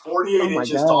is 48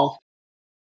 inches tall.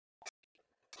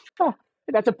 Huh.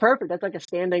 That's like a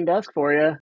standing desk for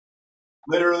you.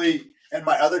 Literally, and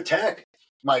my other tech,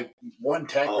 my one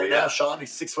tech now, Sean,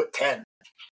 he's 6'10".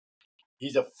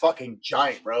 He's a fucking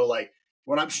giant, bro. Like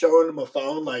when I'm showing him a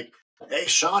phone, like, hey,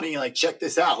 Shawnee, like check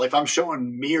this out. Like if I'm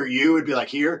showing me or you, it'd be like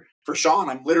here. For Sean,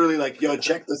 I'm literally like, yo,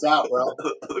 check this out, bro.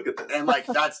 Look at this. And like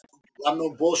I'm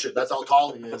no bullshit. That's how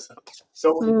tall he is.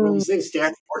 So when you say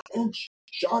standing workbench,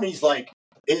 Shawnee's like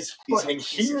his fucking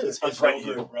here is right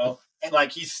here, bro. And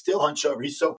like he's still hunched over.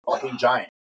 He's so fucking giant.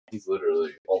 He's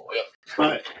literally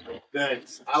But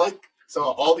I like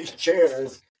all these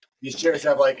chairs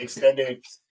have like extended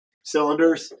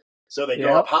cylinders, so they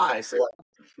go up high. So like,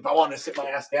 if I want to sit my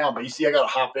ass down, but you see, I gotta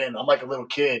hop in. I'm like a little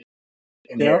kid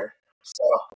in there. So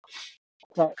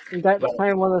That's But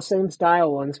kind of one of the same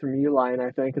style ones from Uline,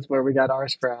 I think, is where we got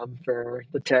ours from for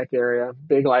the tech area.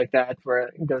 Big like that, where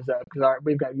it goes up because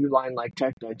we've got Uline like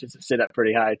tech benches that sit up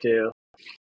pretty high too.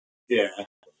 yeah,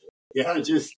 yeah,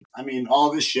 I mean,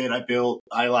 all this shit I built,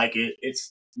 I like it.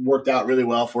 It's worked out really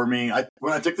well for me.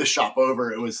 When I took the shop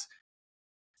over, it was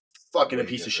fucking a Way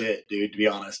piece of different. shit, dude, to be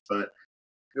honest. But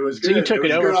it was So you good. It took it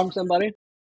was a over good from opportunity. somebody?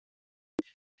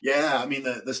 Yeah, I mean,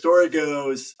 the story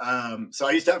goes, so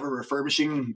I used to have a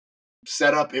refurbishing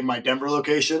setup in my Denver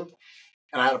location,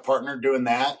 and I had a partner doing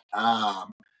that.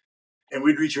 And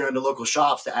we'd reach around to local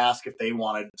shops to ask if they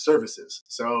wanted services.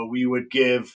 So we would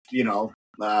give, we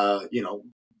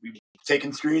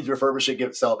taking screens, refurbish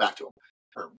it, sell it back to them,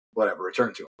 or whatever, return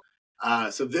it to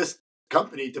them. So this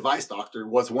company, Device Doctor,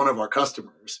 was one of our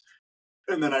customers.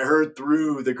 And then I heard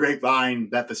through the grapevine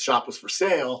that the shop was for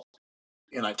sale.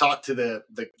 And I talked to the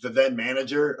then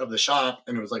manager of the shop,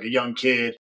 and it was like a young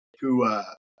kid who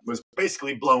was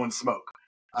basically blowing smoke.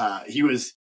 He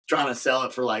was trying to sell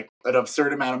it for like an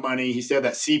absurd amount of money. He said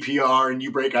that CPR and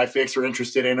U Break iFix were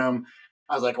interested in him.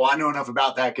 I was like, well, I know enough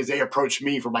about that because they approached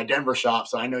me for my Denver shop,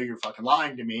 so I know you're fucking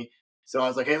lying to me. So I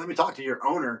was like, hey, let me talk to your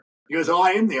owner. He goes, oh,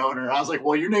 I am the owner. I was like,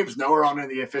 well, your name's nowhere on any of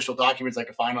the official documents I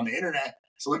could find on the internet.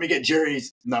 So let me get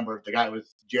Jerry's number. The guy was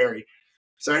Jerry.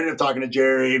 So I ended up talking to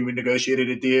Jerry, and we negotiated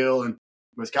a deal, and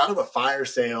it was kind of a fire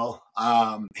sale.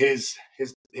 His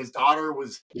daughter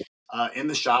was in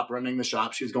the shop, running the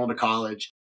shop. She was going to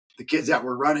college. The kids that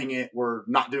were running it were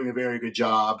not doing a very good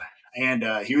job, and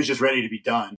he was just ready to be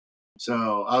done.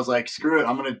 So I was like, screw it.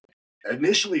 I'm going to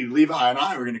initially, Levi and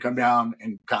I were going to come down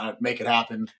and kind of make it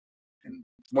happen. And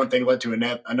one thing led to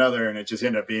another, and it just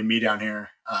ended up being me down here.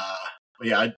 But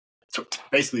yeah,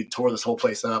 basically tore this whole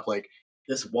place up. Like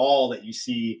this wall that you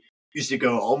see used to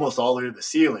go almost all the way to the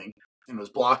ceiling and was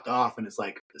blocked off, and it's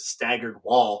like a staggered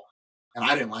wall. And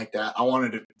I didn't like that. I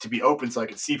wanted it to be open so I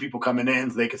could see people coming in,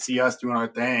 so they could see us doing our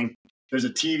thing. There's a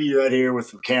TV right here with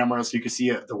some cameras, so you can see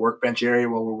the workbench area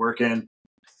while we're working.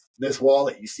 This wall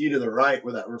that you see to the right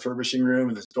where that refurbishing room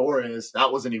and this door is,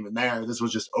 that wasn't even there. This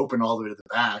was just open all the way to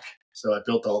the back. So I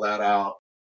built all that out.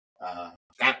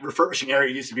 That refurbishing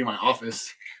area used to be my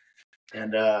office,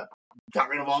 and got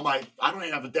rid of I don't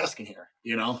even have a desk in here.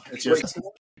 It's just,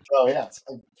 oh yeah, it's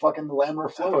like fucking the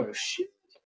laminar flow. Oh shit!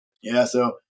 Yeah,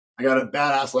 so I got a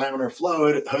badass laminar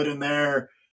flow hood in there,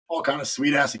 all kind of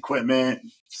sweet ass equipment,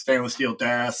 stainless steel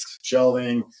desks,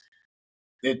 shelving.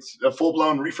 It's a full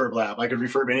blown refurb lab. I could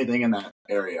refurb anything in that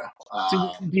area.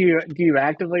 So do you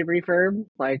actively refurb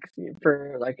like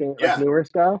for like Yeah, newer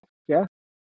stuff? Yeah.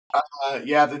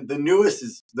 yeah. The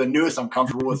newest I'm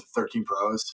comfortable with, the 13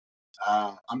 Pros.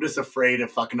 I'm just afraid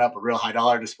of fucking up a real high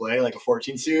dollar display like a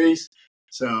 14 series.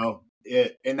 So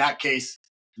in that case,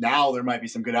 now there might be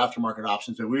some good aftermarket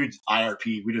options, but we would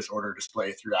IRP. We just order a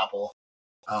display through Apple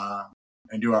uh,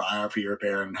 and do our IRP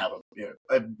repair and have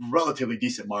a relatively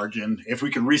decent margin if we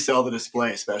can resell the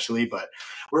display, especially. But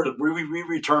we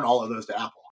return all of those to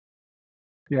Apple.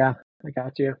 Yeah, I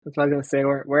got you. That's what I was gonna say.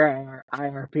 We're at our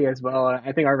IRP as well.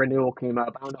 I think our renewal came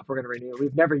up. I don't know if we're gonna renew.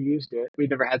 We've never used it. We've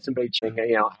never had somebody check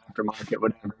it, aftermarket,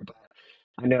 whatever. But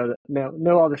I know that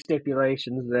know all the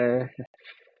stipulations there.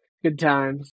 Good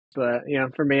times. But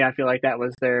for me, I feel like that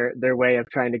was their way of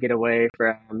trying to get away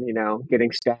from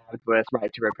getting stabbed with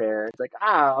right to repair. It's like,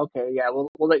 okay, yeah, we'll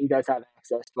let you guys have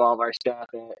access to all of our stuff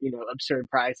at absurd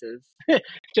prices,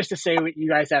 just to say you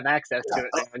guys have access to it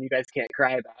now, and you guys can't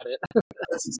cry about it.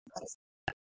 That's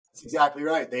exactly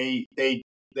right. They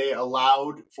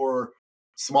allowed for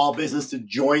small business to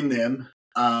join them,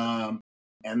 and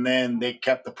then they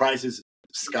kept the prices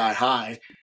sky high,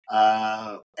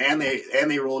 and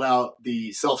they rolled out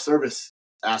the self service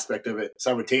aspect of it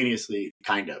simultaneously,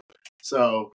 kind of.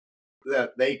 So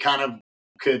that they kind of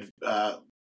could.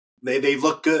 They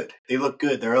look good. They look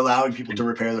good. They're allowing people to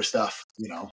repair their stuff.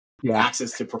 Yeah,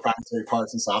 Access to proprietary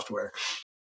parts and software.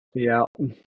 yeah,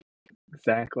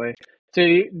 exactly. So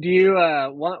do you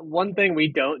one thing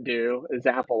we don't do is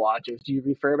Apple Watches. Do you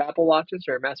refurb Apple Watches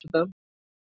or mess with them?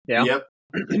 Yeah. Yep.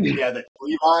 Yeah, the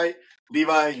Levi,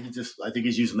 I think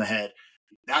he's using the head.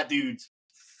 That dude's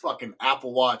fucking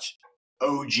Apple Watch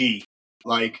OG.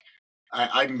 Like,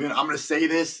 I'm gonna say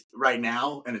this right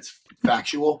now, and it's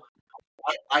factual.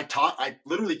 I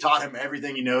literally taught him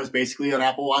everything he knows basically on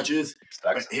Apple Watches.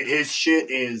 But his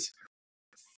shit is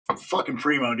fucking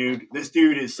primo, dude. This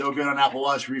dude is so good on Apple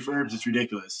Watch refurbs, it's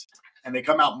ridiculous. And they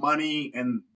come out money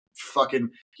and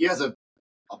fucking. He has a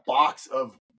box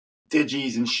of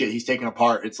digis and shit he's taking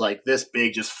apart. It's like this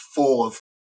big, just full of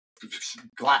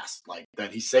glass, like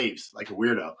that he saves like a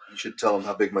weirdo. You should tell him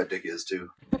how big my dick is too.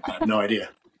 I have no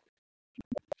idea.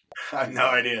 I have no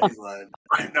idea. He's lying.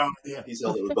 I have no idea. He's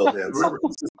held it with both hands.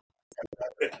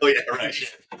 Oh yeah, right.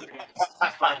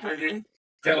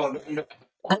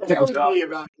 Tell me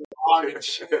about your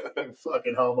audience.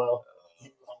 Fucking homo.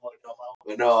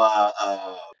 But no,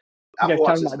 You guys Apple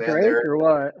talking Watches, about man, Drake or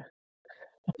what?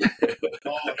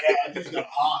 Oh yeah, he's gonna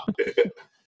haunt.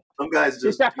 some guys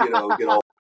just get all got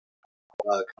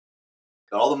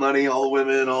all the money, all the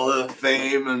women, all the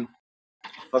fame, and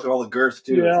fucking all the girth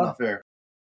too. It's Yeah. not fair.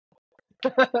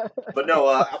 But no,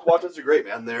 Apple Watches are great,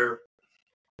 man. They're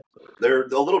a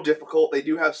little difficult. They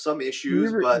do have some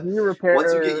issues, but Do you repair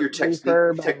once you get your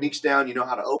refurb, techniques down, you know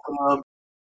how to open them.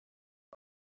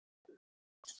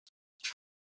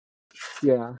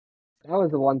 Yeah, that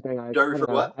was the one thing Do I refurb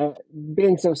what?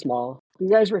 being so small. You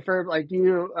guys refurb, like, do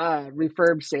you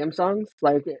refurb Samsungs?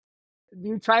 Like, do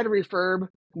you try to refurb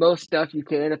most stuff you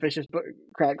can if it's just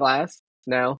cracked glass?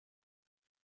 No.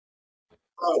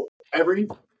 Oh,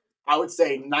 I would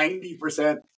say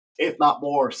 90%, if not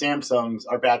more, Samsungs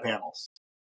are bad panels.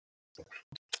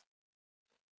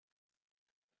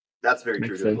 That's very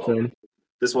true as well.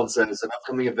 This one says, an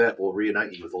upcoming event will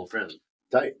reunite you with old friends.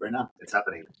 Tight right now. It's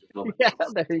happening. Yeah,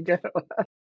 there you go.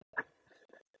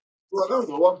 Well, there's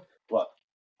the one. What?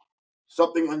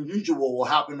 Something unusual will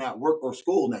happen at work or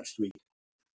school next week.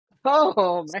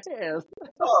 Oh, man.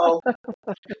 Oh.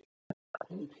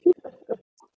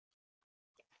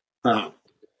 I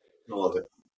love it.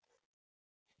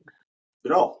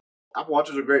 But no, Apple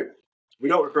Watches are great. We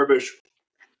don't refurbish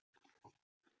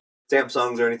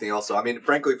Samsungs or anything else. So, I mean,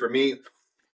 frankly, for me,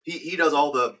 he does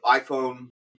all the iPhone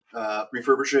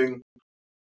refurbishing.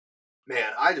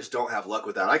 Man, I just don't have luck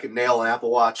with that. I can nail an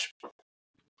Apple Watch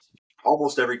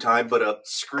almost every time, but a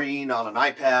screen on an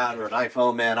iPad or an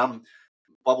iPhone, man, I'm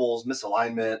bubbles,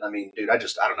 misalignment. I mean, dude, I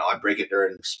don't know. I break it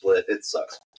during split. It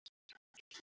sucks.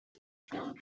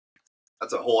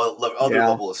 That's a whole other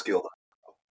level of skill.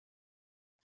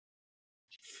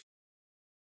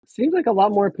 Seems like a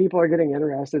lot more people are getting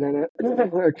interested in it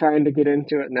or trying to get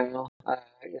into it now. I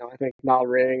think Mal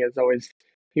Ring is always,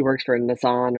 he works for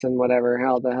Nissan and whatever,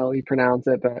 how the hell you pronounce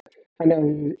it, but I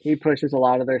know he pushes a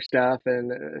lot of their stuff,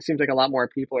 and it seems like a lot more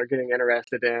people are getting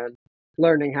interested in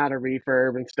learning how to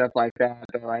refurb and stuff like that.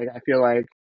 But like, I feel like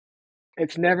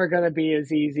it's never going to be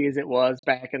as easy as it was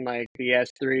back in like the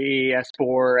S3,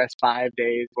 S4, S5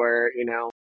 days where,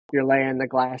 you're laying the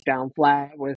glass down flat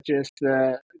with just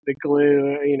the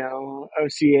glue,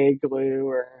 OCA glue,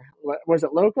 or what was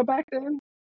it, Loca back then?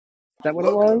 Is that what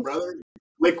it Loca, was? brother.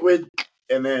 Liquid,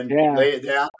 and then lay it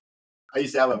down. I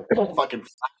used to have a fucking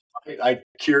I'd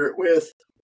cure it with.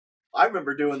 I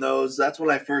remember doing those. That's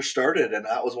when I first started, and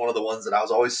that was one of the ones that I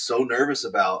was always so nervous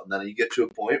about. And then you get to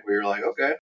a point where you're like,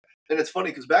 okay. And it's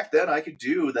funny because back then I could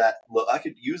do that. I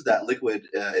could use that liquid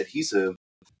adhesive,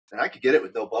 and I could get it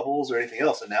with no bubbles or anything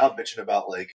else. And now I'm bitching about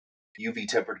like UV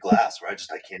tempered glass, where I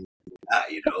can't do that.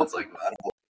 It's like, I don't know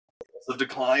if it's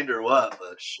declined or what,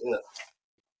 but shit.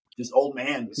 Just old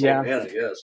man. Old man, I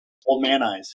guess. Old man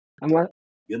eyes. I'm going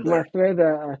to throw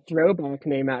the throwback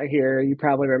name out here. You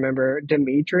probably remember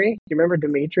Dimitri. You remember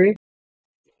Dimitri?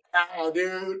 Oh,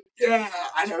 dude. Yeah,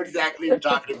 I know exactly what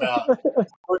you're talking about.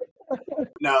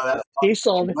 No, he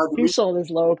sold his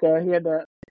Loca. He had the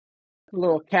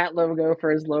little cat logo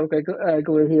for his Loca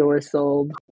glue he always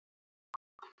sold.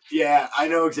 Yeah, I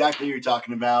know exactly who you're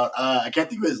talking about. I can't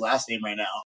think of his last name right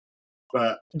now,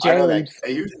 but James. I know that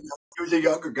he was a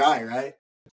younger guy, right?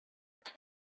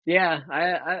 Yeah,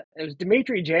 it was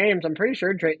Dimitri James. I'm pretty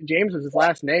sure James was his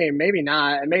last name. Maybe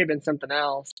not. It may have been something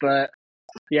else, but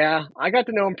yeah, I got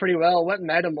to know him pretty well. Went and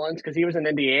met him once because he was in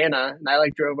Indiana, and I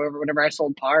drove over whenever I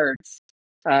sold parts.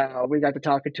 We got to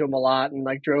talking to him a lot, and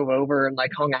drove over and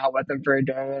hung out with him for a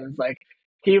day. And it's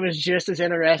he was just as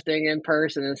interesting in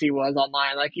person as he was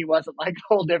online. He wasn't a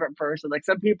whole different person.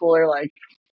 Some people are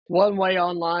one way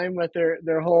online with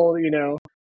their whole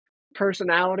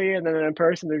personality, and then in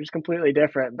person they're just completely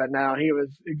different. But now he was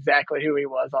exactly who he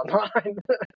was online.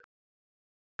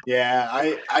 Yeah,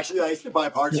 I used to buy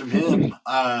parts from him. Man,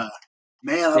 I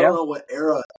don't know what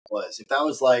era it was. If that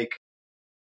was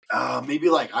maybe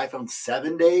iPhone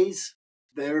 7 days,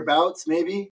 thereabouts,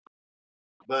 maybe.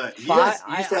 But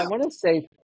I want to say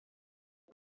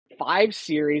 5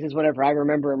 series is whatever I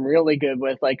remember him really good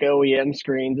with. OEM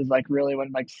screens is really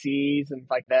when C's and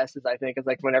S's, I think, is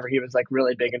whenever he was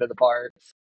really big into the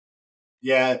parts.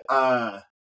 Yeah,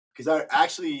 because I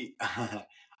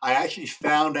actually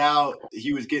found out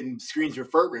he was getting screens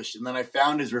refurbished, and then I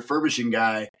found his refurbishing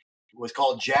guy was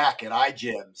called Jack at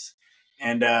iGems,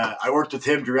 and I worked with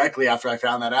him directly after I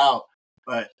found that out.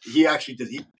 But he actually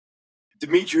did.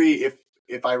 Dimitri,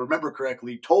 if I remember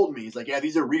correctly, told me, he's like, yeah,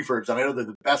 these are refurbs, and I know they're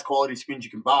the best quality screens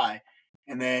you can buy.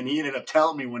 And then he ended up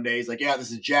telling me one day, he's like, yeah,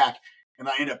 this is Jack. And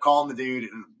I ended up calling the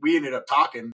dude, and we ended up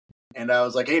talking. And I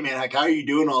was like, hey, man, like, how are you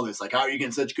doing all this? Like, how are you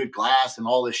getting such good glass and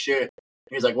all this shit? And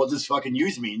he's like, well, just fucking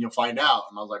use me and you'll find out.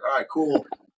 And I was like, all right, cool.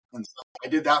 And so I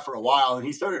did that for a while. And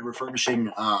he started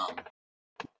refurbishing,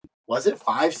 was it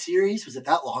 5 Series? Was it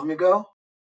that long ago?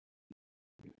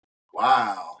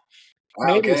 Wow.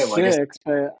 Maybe Okay, well, I guess 6,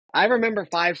 but I remember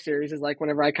 5 Series is like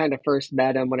whenever I kind of first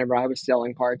met him, whenever I was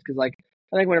selling parts. Because, like,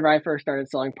 I think whenever I first started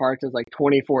selling parts, it was like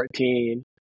 2014.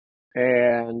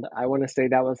 And I want to say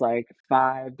that was like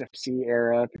 5 the C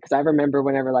era. Because I remember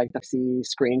whenever, like, the C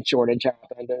screen shortage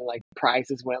happened and, like,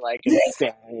 prices went, like, yeah,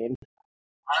 insane.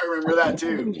 I remember that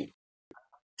too.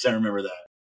 I remember that.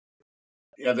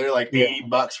 Yeah, they're like Yeah.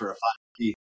 $80 for a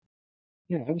 5G.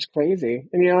 Yeah, it was crazy.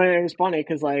 And, it was funny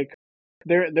because, like,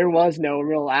 there was no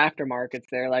real aftermarkets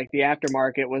there. Like, the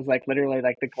aftermarket was, like, literally,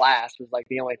 like, the glass was, like,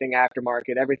 the only thing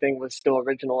aftermarket. Everything was still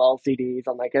original LCDs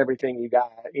on, like, everything you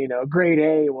got. Grade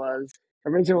A was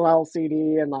original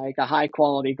LCD and, like, a high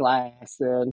quality now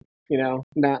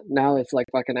it's, like,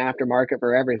 fucking aftermarket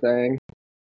for everything.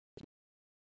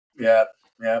 Yeah,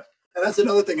 yeah. And that's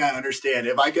another thing I understand.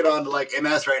 If I get on to like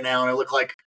MS right now and I look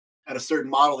like at a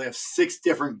certain model, they have 6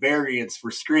 different variants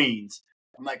for screens.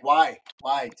 I'm like, why?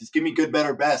 Why? Just give me good,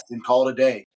 better, best and call it a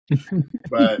day.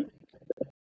 But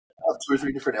I have 2 or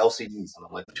 3 different LCDs, and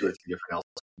I'm like 2 or 3 different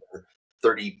LCDs,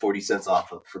 30, 40 cents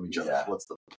off from each other. Yeah. What's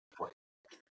the point?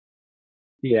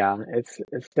 Yeah, it's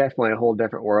definitely a whole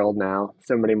different world now.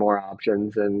 So many more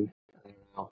options, and I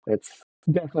don't know, it's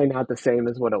definitely not the same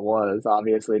as what it was,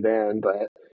 obviously then, but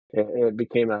it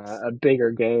became a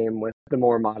bigger game with the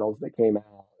more models that came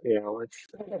out. It's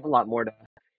a lot more to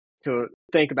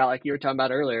think about, like you were talking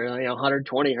about earlier.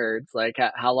 120 hertz. Like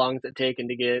how long is it taken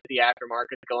to get the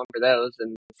aftermarket going for those?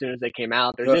 And as soon as they came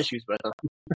out, there's issues with them.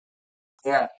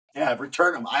 yeah,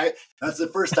 return them. That's the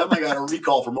first time I got a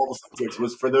recall for Mobile Subjects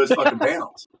was for those fucking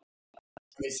panels.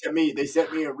 They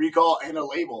sent me a recall and a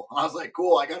label. I was like,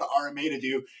 cool, I got an RMA to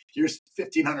do. Here's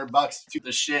 $1,500 to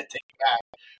the shit, take it back.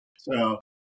 So,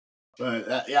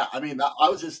 but yeah, I mean,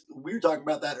 we were talking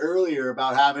about that earlier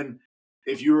about having,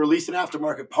 if you release an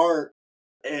aftermarket part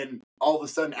and all of a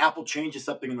sudden Apple changes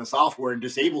something in the software and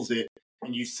disables it,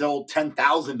 and you sell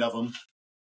 10,000 of them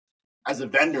as a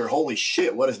vendor, holy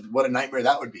shit, what a nightmare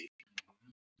that would be.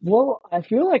 Well, I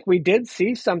feel like we did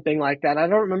see something like that. I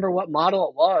don't remember what model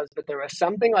it was, but there was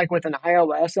something like with an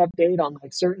iOS update on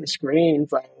like certain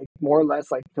screens, like more or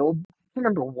less like killed. I don't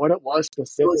remember what it was It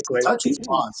was specifically. the touch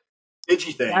response,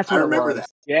 digi thing. That's I what it remember was. that.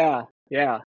 Yeah.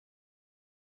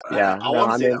 I No, want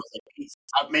to I say mean, that was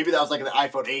like maybe that was like the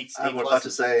iPhone 8. I was about to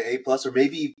say 8 plus, or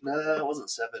maybe it wasn't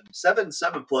 7.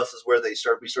 7 plus is where we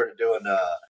started doing.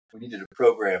 We needed a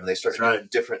program, and they started doing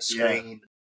different screen. Yeah.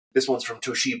 This one's from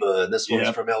Toshiba, and this one's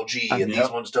from LG, and these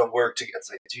ones don't work together.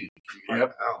 It's like, dude,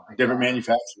 different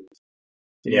manufacturers.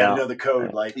 You had to know the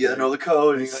code, like know the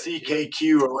code,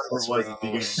 CKQ or whatever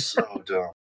it was. So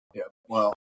dumb. Yeah,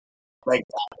 well, like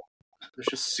there's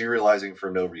just serializing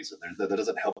for no reason. That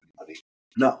doesn't help anybody.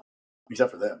 No,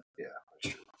 except for them. Yeah,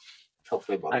 that's true.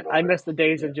 Hopefully, I miss the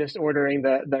days of just ordering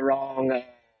the wrong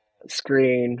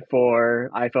screen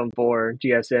for iPhone 4,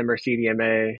 GSM, or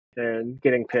CDMA, and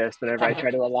getting pissed whenever I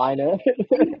try to align it.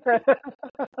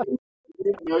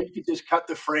 You could just cut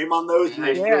the frame on those and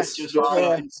it's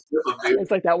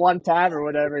like that one tab or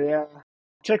whatever. Yeah, it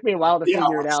took me a while to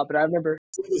figure it out, but I remember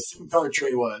the SIM card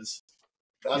tray was.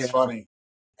 That's funny.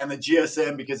 And the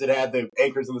GSM, because it had the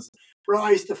anchors on this. Bro, I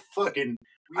used to fly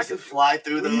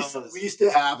through those. We used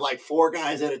to have like 4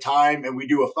 guys at a time, and we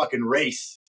do a fucking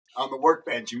race on the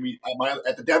workbench, and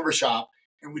at the Denver shop,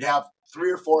 and we'd have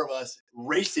 3 or 4 of us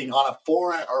racing on a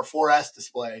 4 or 4S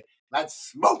display. And I'd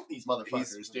smoke these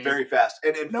motherfuckers, dude. Very fast.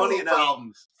 And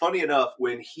funny enough,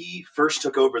 when he first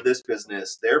took over this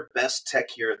business, their best tech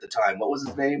here at the time, what was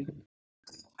his name?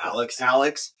 Alex.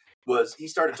 He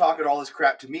started talking all this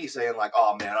crap to me, saying like,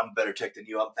 "Oh man, I'm a better tech than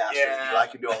you. I'm faster than you. I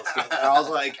can do all this stuff." And I was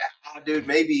like, dude,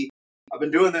 maybe I've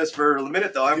been doing this for a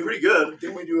minute though. I'm pretty good.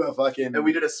 Didn't we do and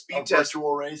we did a speed test,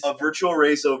 virtual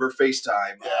race over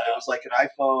FaceTime. Yeah. It was like an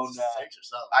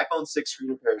iPhone 6 screen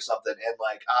repair or something. And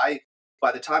like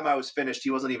by the time I was finished,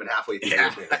 he wasn't even halfway through. Yeah.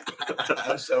 That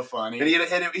was so funny.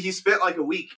 And he spent like a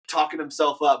week talking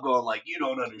himself up, going like, "You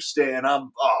don't understand.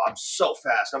 I'm so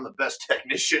fast. I'm the best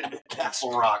technician at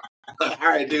Castle Rock." All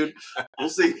right, dude. We'll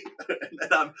see. And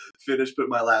then I'm finished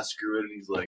putting my last screw in, and he's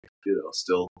like,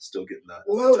 still getting the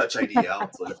Touch ID out.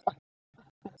 It's like,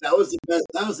 that was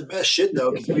the best shit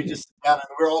though, because we just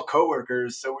we're all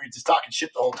coworkers, so we were just talking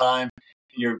shit the whole time.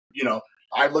 And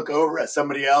I look over at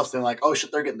somebody else and like, oh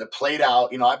shit, they're getting the plate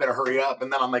out. I better hurry up.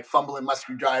 And then I'm like fumbling my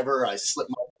screwdriver. I slip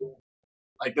my,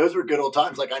 like, those were good old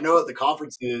times. Like, I know at the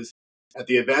conferences, at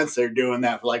the events, they're doing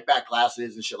that for like back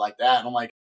classes and shit like that. And I'm like,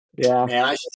 Yeah. man,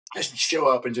 I should show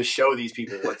up and just show these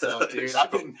people what's up, dude.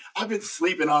 I've been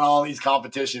sleeping on all these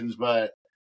competitions, but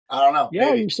I don't know.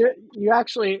 Yeah, Maybe. you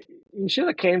should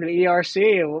have came to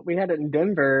ERC. We had it in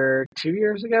Denver 2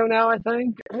 years ago now, I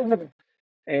think.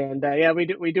 And yeah, we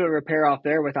do a repair off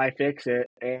there with iFixit,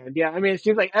 and yeah, I mean, it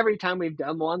seems like every time we've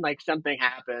done one, like something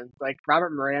happens. Like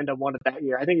Robert Miranda won it that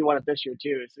year. I think he won it this year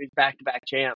too, so he's back to back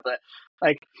champ. But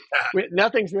like,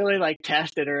 nothing's really like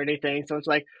tested or anything. So it's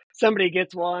like somebody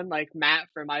gets one, like Matt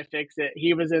from iFixit,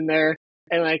 he was in there.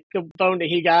 And like the phone that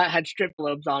he got had strip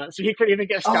globes on it, so he couldn't even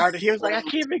get started. He was like, "I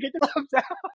can't even get the globes out."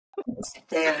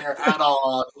 Fair at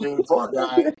all, dude. Poor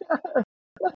guy.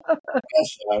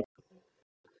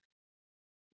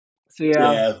 So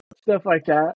yeah, Yeah. stuff like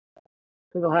that.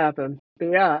 It'll happen. But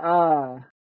yeah,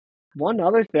 one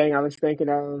other thing I was thinking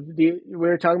of, we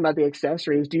were talking about the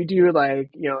accessories. Do you do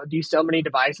like, do you sell many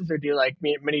devices or do you like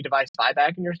many device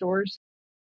buyback in your stores?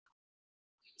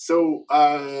 So,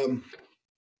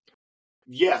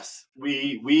 yes,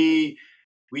 we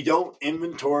don't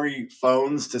inventory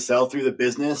phones to sell through the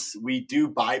business. We do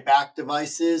buy back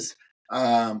devices.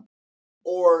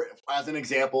 Or as an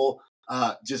example,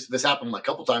 just this happened like a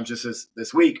couple times just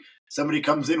this week. Somebody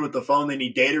comes in with the phone they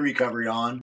need data recovery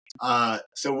on.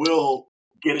 So we'll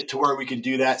get it to where we can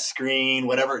do that, screen,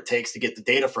 whatever it takes to get the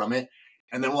data from it.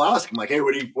 And then we'll ask them like, hey,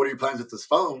 what are your plans with this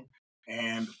phone?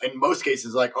 And in most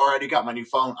cases, like, I already got my new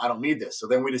phone. I don't need this. So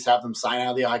then we just have them sign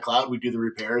out of the iCloud. We do the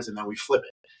repairs and then we flip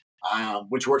it,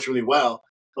 which works really well.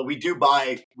 But we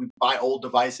buy old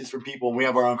devices from people, and we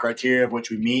have our own criteria of which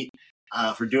we meet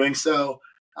for doing so,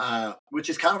 which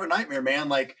is kind of a nightmare, man.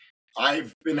 Like,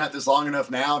 I've been at this long enough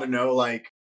now to know, like,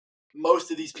 most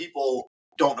of these people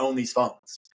don't own these phones.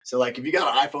 So, like, if you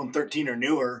got an iPhone 13 or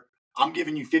newer, I'm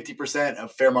giving you 50%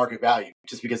 of fair market value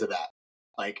just because of that.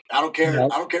 Like, I don't care. Yep.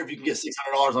 I don't care if you can get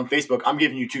 $600 on Facebook. I'm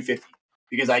giving you $250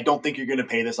 because I don't think you're going to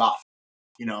pay this off.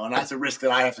 And that's a risk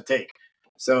that I have to take.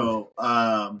 So,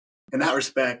 in that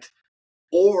respect,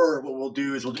 or what we'll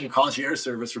do is we'll do a concierge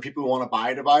service for people who want to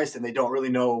buy a device and they don't really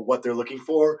know what they're looking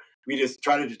for. We just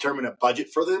try to determine a budget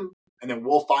for them, and then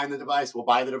we'll find the device, we'll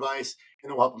buy the device, and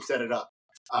then we'll help them set it up.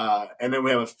 And then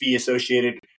we have a fee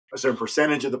associated, a certain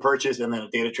percentage of the purchase, and then a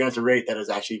data transfer rate that is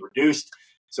actually reduced.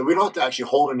 So we don't have to actually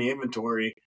hold any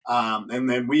inventory. And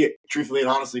then we truthfully and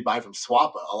honestly buy from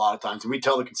Swappa a lot of times. And we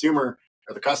tell the consumer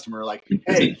or the customer, like,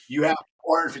 hey, you have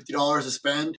 $450 to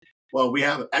spend. Well, we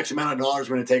have X amount of dollars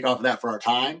we're going to take off of that for our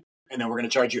time. And then we're going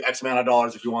to charge you X amount of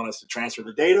dollars if you want us to transfer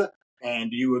the data.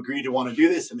 And do you agree to want to do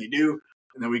this? And they do.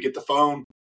 And then we get the phone.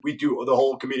 We do the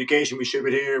whole communication. We ship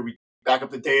it here. We back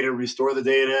up the data, restore the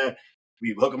data.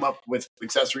 We hook them up with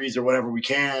accessories or whatever we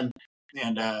can.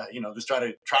 And, just try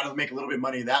to make a little bit of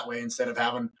money that way instead of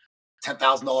having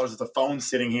 $10,000 of the phone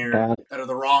sitting here that are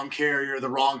the wrong carrier, the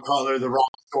wrong color, the wrong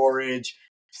storage,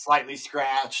 slightly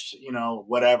scratched,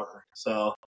 whatever.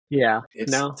 So Yeah.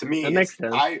 it's, No, to me, that makes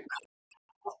sense. I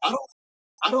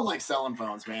don't like selling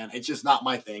phones, man. It's just not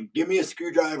my thing. Give me a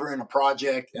screwdriver and a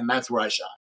project, and that's where I shine.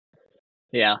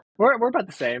 Yeah, we're about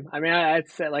the same. I mean, I'd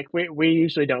say like we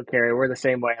usually don't carry. We're the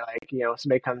same way. Like,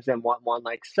 somebody comes in want one.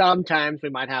 Like sometimes we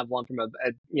might have one from a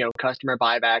customer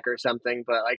buyback or something.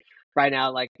 But like right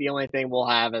now, like the only thing we'll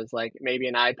have is like maybe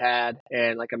an iPad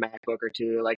and like a MacBook or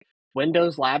two. Like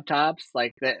Windows laptops,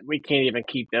 like that we can't even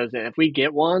keep those in. If we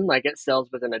get one, like it sells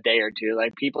within a day or two.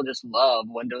 Like people just love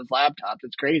Windows laptops.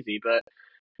 It's crazy, but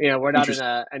we're not in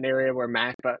Interesting. an area where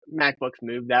MacBooks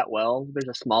move that well. There's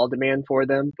a small demand for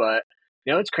them, but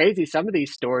it's crazy. Some of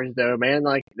these stores, though, man,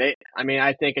 like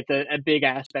I think it's a big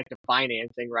aspect of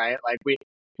financing, right? Like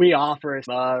we offer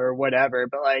or whatever,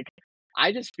 but like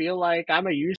I just feel like I'm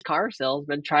a used car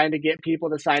salesman trying to get people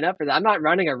to sign up for that. I'm not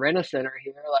running a rent-a-center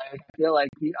here. Like I feel like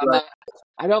I'm Right. not.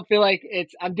 I don't feel like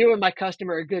I'm doing my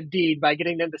customer a good deed by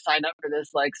getting them to sign up for this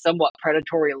like somewhat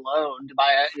predatory loan to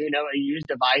buy a used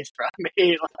device from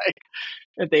me.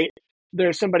 Like if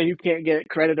there's somebody who can't get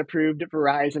credit approved at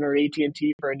Verizon or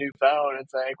AT&T for a new phone,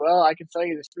 it's like, well, I can sell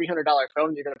you this $300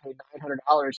 phone you're going to pay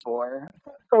 $900 for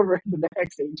over the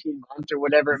next 18 months or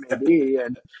whatever it may be.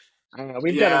 And I don't know,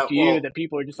 we've done a Yeah. few Well, that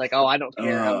people are just like, oh, I don't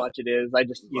care how much it is. I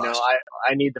just, gosh.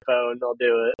 I need the phone. They'll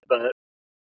do it. But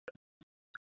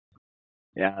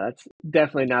yeah, that's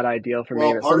definitely not ideal for me.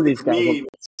 Well, But some part of of it these for guys will, me,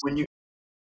 when you,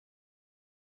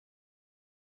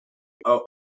 oh,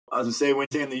 I was gonna say when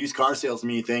saying the used car sales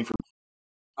me thing for,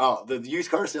 the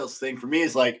used car sales thing for me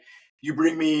is like, you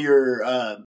bring me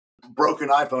your broken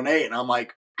iPhone 8, and I'm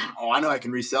like, I know I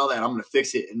can resell that. I'm going to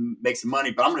fix it and make some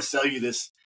money, but I'm going to sell you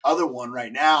this other one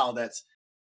right now that's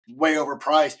way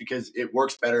overpriced because it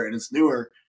works better and it's newer.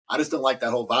 I just don't like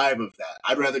that whole vibe of that.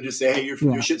 I'd rather just say, hey,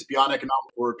 your shit's beyond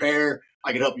economical repair.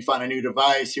 I can help you find a new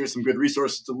device. Here's some good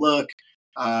resources to look.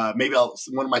 Maybe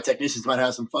one of my technicians might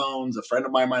have some phones. A friend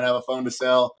of mine might have a phone to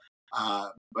sell.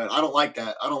 But I don't like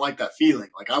that. I don't like that feeling.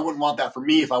 Like, I wouldn't want that for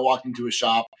me if I walked into a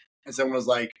shop and someone was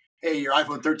like, hey, your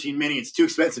iPhone 13 mini, it's too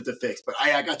expensive to fix, but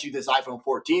I got you this iPhone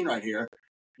 14 right here.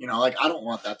 You know, like, I don't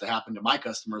want that to happen to my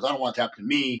customers. I don't want it to happen to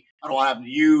me. I don't want it to happen to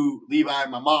you, Levi,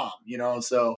 and my mom, you know?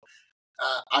 So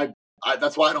I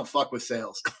that's why I don't fuck with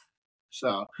sales.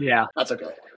 So Yeah. that's okay.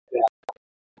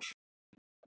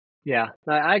 Yeah,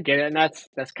 I get it, and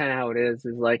that's kind of how it is.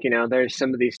 Is like, there's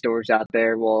some of these stores out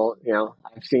there. Well,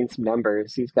 I've seen some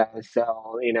numbers. These guys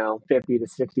sell, $50,000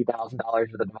 to $60,000 worth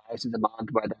of devices a month,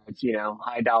 whether it's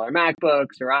high dollar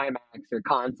MacBooks or iMacs or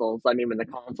consoles. I mean, when the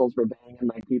consoles were banging,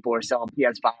 like people were selling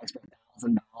PS5s for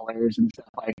 $1,000 and stuff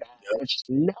like that. Yep. It's just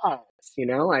nuts,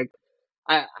 Like,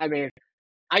 I mean,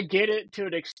 I get it to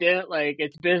an extent, like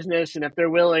it's business, and if they're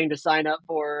willing to sign up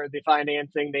for the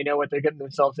financing, they know what they're getting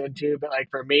themselves into. But like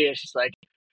for me, it's just like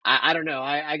I don't know.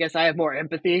 I guess I have more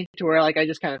empathy to where like I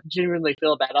just kind of genuinely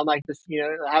feel bad. I'm like this,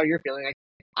 how you're feeling. Like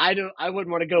I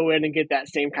wouldn't want to go in and get that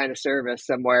same kind of service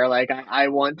somewhere. Like I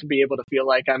want to be able to feel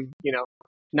like I'm,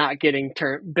 not getting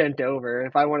bent over.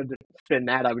 If I wanted to spend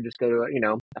that, I would just go to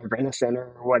a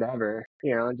rent-a-center or whatever,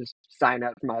 and just sign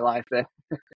up for my life there.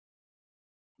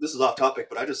 This is off topic,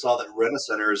 but I just saw that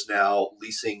Rent-A-Center is now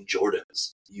leasing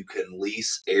Jordans. You can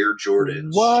lease Air Jordans.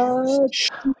 What?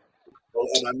 And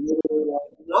I'm literally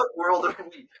like, what world are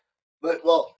we? But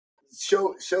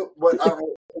show what I don't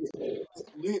know.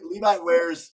 Levi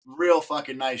wears real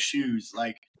fucking nice shoes,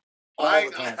 like all the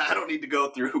time. I don't need to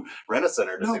go through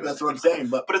Rent-A-Center to No, do that's it. what I'm saying.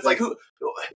 But But it's like, who?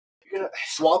 You're gonna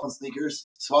Swap on sneakers.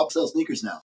 Swap sells sneakers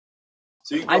now.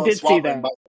 So you can I go did and swap see it and that. buy.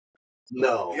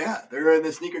 No. Yeah, they're in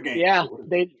the sneaker game. Yeah,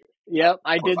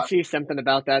 I did see something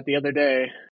about that the other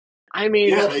day. I mean,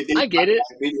 Yeah, I get it.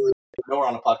 I immediately know we're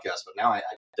on a podcast, but now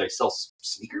they sell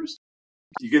sneakers?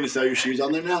 You gonna sell your shoes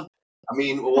on there now? I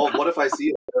mean, well, what if I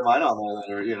see mine on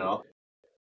there,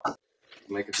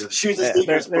 make a difference? Shoes and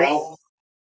sneakers, bro. Are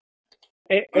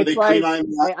they It's like clean?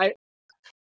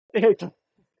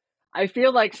 I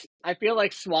feel like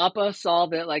Swappa saw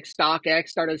that like StockX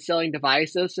started selling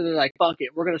devices, so they're like, "Fuck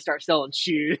it, we're gonna start selling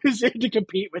shoes to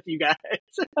compete with you guys."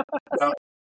 No,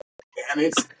 and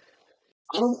it's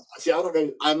I don't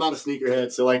know. I'm not a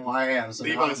sneakerhead, so like I am. So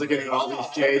Levi's looking at all these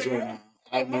J's right now.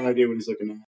 I have no idea what he's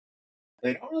looking at.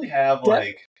 They don't really have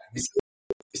like.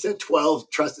 He said 12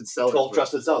 trusted sellers. 12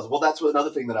 trusted sellers. Well, that's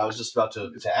another thing that I was just about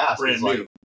to ask. Brand new. Like,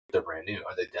 they're brand new.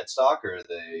 Are they dead stock or are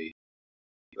they?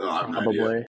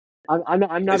 Probably.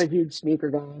 I'm not a huge sneaker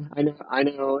guy. I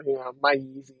know. My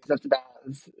Yeezys. That's about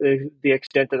the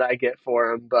extent that I get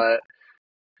for them. But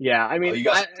yeah, I mean,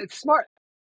 it's smart.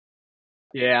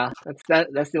 Yeah,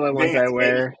 that's the only ones I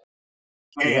wear.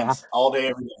 Vans, all day,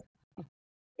 every day.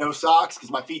 No socks because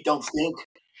my feet don't stink.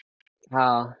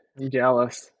 Oh, I'm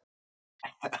jealous.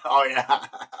 Oh yeah.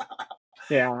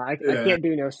 Yeah, I can't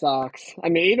do no socks. I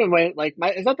mean, even when like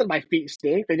it's not that my feet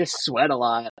stink; they just sweat a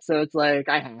lot. So it's like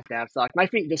I have to have socks. My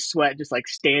feet just sweat just like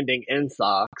standing in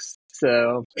socks.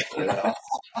 So Yeah.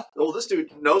 Well, this dude,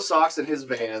 no socks in his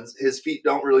Vans. His feet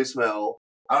don't really smell.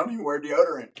 I don't even wear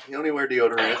deodorant. You don't even wear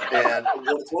deodorant, and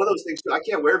it's one of those things. I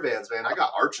can't wear Vans, man. I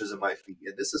got arches in my feet,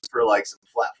 and this is for like some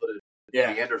flat-footed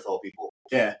Neanderthal people.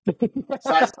 Yeah,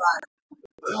 size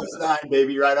 9,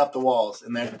 baby, right off the walls.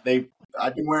 And I've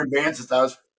been wearing Vans since I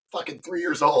was fucking 3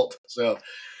 years old. So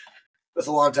that's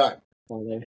a long time.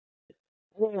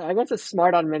 I guess it's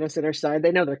smart on Minnesota side.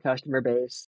 They know their customer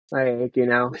base. Like,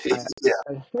 Yeah.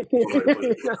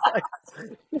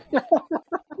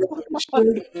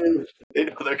 They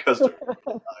know their customer.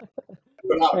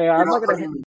 I'm not going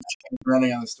to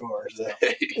running on the stores. So.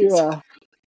 Yeah.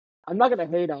 I'm not going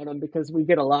to hate on them because we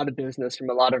get a lot of business from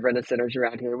a lot of rent-a-centers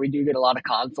around here. We do get a lot of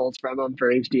consoles from them for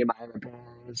HDMI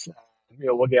repairs.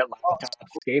 We'll get laptops,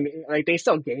 gaming. Like they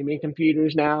sell gaming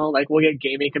computers now. Like we'll get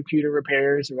gaming computer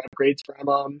repairs or upgrades from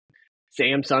them.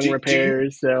 Samsung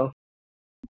repairs. So,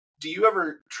 do you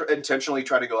ever intentionally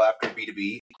try to go after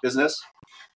B2B business,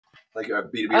 like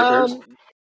B2B repairs?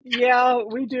 Yeah,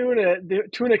 we do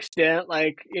to an extent.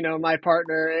 Like, my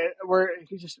partner, we're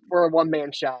a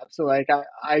one-man shop. So like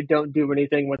I don't do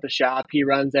anything with the shop. He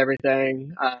runs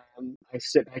everything. I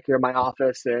sit back here in my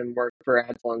office and work for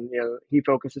Edsel, and he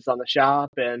focuses on the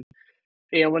shop. And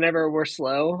whenever we're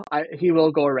slow, he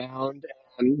will go around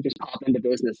and just pop into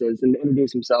businesses and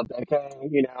introduce himself. Like,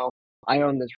 hey, I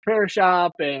own this repair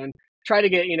shop, and try to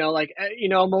get,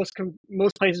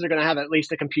 most places are going to have at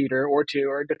least a computer or two,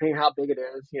 or depending how big it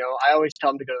is. I always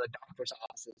tell them to go to the doctor's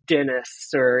offices,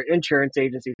 dentists, or insurance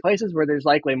agencies, places where there's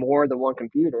likely more than one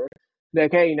computer.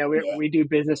 Like, hey, Yeah. we do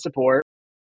business support,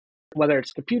 whether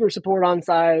it's computer support on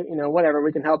site, whatever,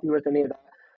 we can help you with any of that.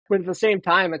 But at the same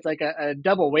time, it's like a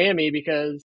double whammy,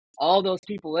 because all those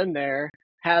people in there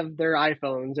have their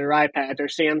iPhones or iPads or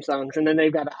Samsungs, and then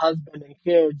they've got a husband and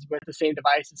kids with the same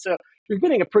devices. So you're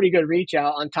getting a pretty good reach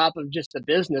out on top of just the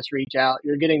business reach out.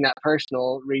 You're getting that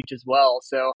personal reach as well.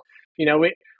 So,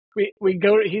 we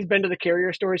go, he's been to the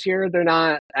carrier stores here. They're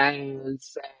not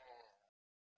as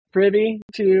privy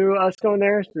to us going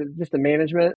there. So just the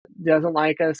management doesn't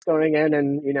like us going in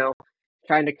and,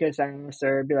 trying to kiss ass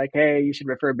or be like, hey, you should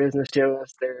refer business to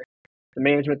us. The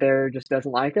management there just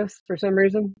doesn't like us for some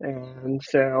reason. And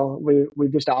so we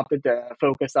just opted to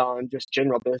focus on just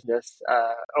general business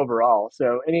overall.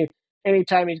 So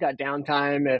anytime he's got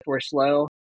downtime, if we're slow,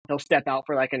 he'll step out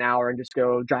for like an hour and just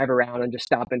go drive around and just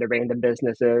stop into random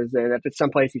businesses. And if it's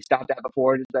someplace he stopped at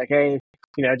before, just like, hey,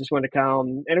 just want to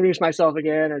come introduce myself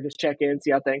again, or just check in,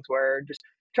 see how things were. Just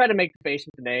try to make the face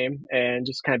with the name and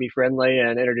just kind of be friendly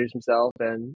and introduce himself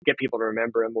and get people to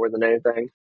remember him more than anything.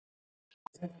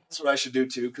 That's what I should do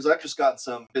too, because I've just got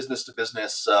some business to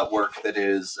business work that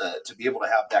is to be able to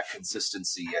have that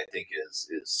consistency. I think is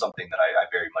something that I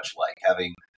very much like.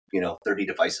 Having 30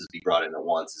 devices be brought in at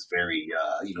once is very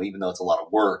even though it's a lot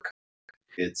of work,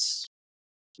 it's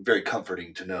very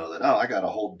comforting to know that I got a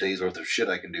whole day's worth of shit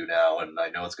I can do now, and I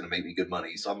know it's going to make me good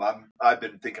money. So I've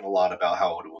been thinking a lot about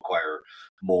how to acquire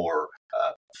more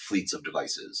fleets of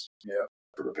devices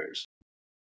for repairs.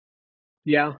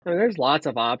 Yeah, I mean, there's lots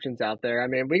of options out there. I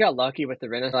mean, we got lucky with the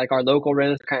rent. Like, our local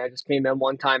rent kind of just came in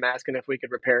one time asking if we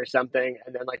could repair something.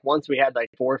 And then, like, once we had like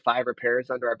 4 or 5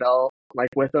 repairs under our belt, like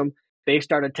with them, they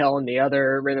started telling the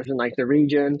other renters in like the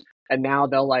region. And now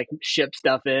they'll like ship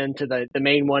stuff in to the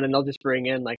main one, and they'll just bring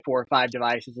in like 4 or 5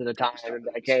 devices at a time and be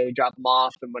like, hey, drop them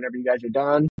off. And whenever you guys are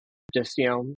done, just,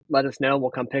 let us know.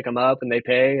 We'll come pick them up, and they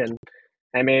pay. And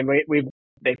I mean,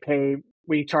 they pay.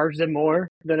 We charge them more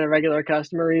than a regular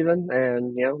customer even,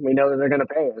 and we know that they're going to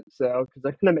pay it, so because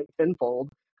they're going to make tenfold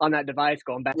on that device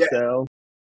going back. Yeah. So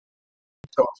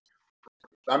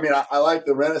I mean, I like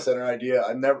the Rent-A-Center idea.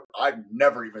 I've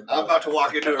never even. I'm about to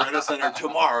walk into a Rent-A-Center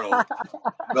tomorrow. Going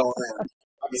in.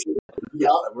 I mean,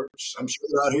 I'm sure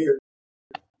they're out here.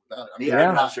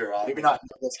 Maybe not in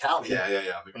this county.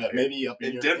 Yeah. Maybe up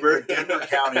in Denver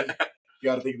County. You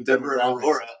got to think of the Denver,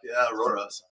 Aurora. Yeah, Aurora.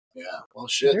 Yeah. Well,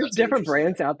 shit. There's different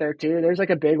brands out there too. There's like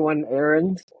a big one,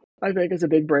 Aaron's, I think, is a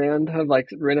big brand of like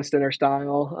Rent-A-Center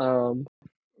style.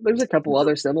 There's a couple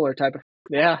other similar type of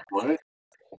What?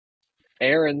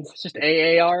 Aaron's, just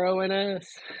AARONS.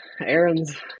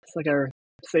 Aaron's. It's like a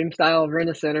same style of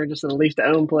Rent-A-Center, just a lease to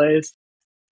own place.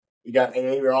 You got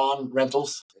Aaron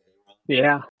Rentals.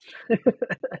 Yeah.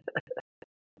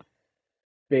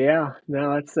 But yeah,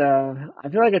 no, it's I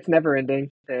feel like it's never ending.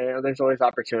 There's always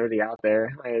opportunity out there.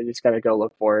 I just got to go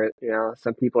look for it.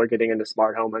 Some people are getting into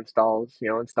smart home installs.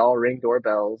 Install Ring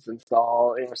doorbells,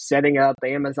 install setting up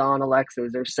Amazon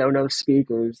Alexas or Sonos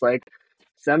speakers. Like,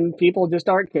 some people just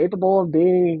aren't capable of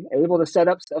being able to set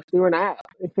up stuff through an app.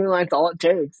 That's all it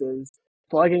takes is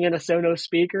plugging in a Sonos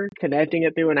speaker, connecting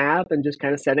it through an app, and just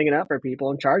kind of setting it up for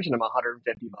people and charging them $150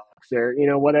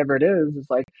 or whatever it is. It's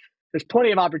like, there's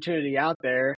plenty of opportunity out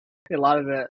there. A lot of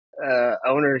the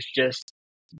owners just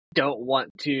don't want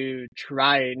to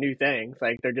try new things.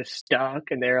 Like, they're just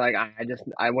stuck, and they're like,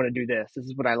 I want to do this. This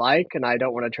is what I like, and I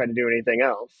don't want to try to do anything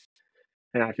else.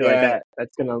 And I feel like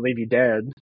that's going to leave you dead.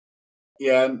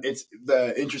 Yeah, and it's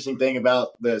the interesting thing about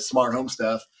the smart home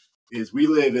stuff is we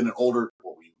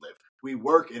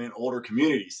work in an older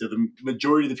community. So the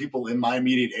majority of the people in my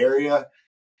immediate area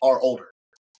are older,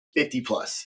 50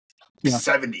 plus.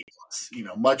 70 plus,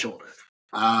 much older.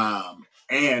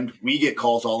 And we get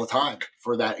calls all the time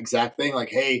for that exact thing. Like,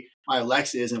 hey, my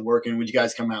Alexa isn't working. Would you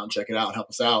guys come out and check it out and help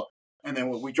us out? And then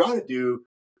what we try to do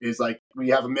is, like, we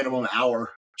have a minimum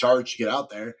hour charge to get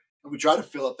out there. And we try to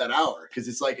fill up that hour, because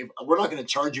it's like, if we're not going to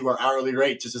charge you our hourly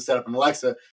rate just to set up an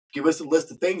Alexa, give us a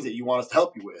list of things that you want us to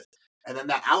help you with. And then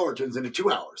that hour turns into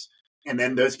 2 hours. And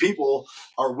then those people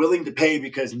are willing to pay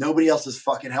because nobody else is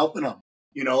fucking helping them.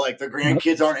 Like, their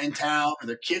grandkids aren't in town, or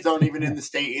their kids aren't even in the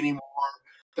state anymore.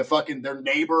 Their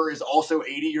neighbor is also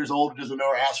 80 years old, who doesn't know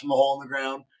her ass from a hole in the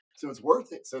ground. So it's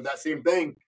worth it. So that same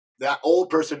thing, that old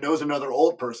person knows another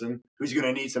old person who's going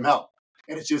to need some help.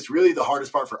 And it's just really the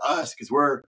hardest part for us, because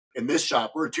we're in this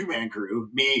shop, we're a 2-man crew,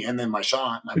 me and then my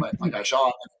guy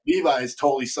Sean. Levi is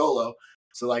totally solo.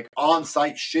 So, like,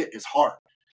 on-site shit is hard.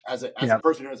 as a Yep.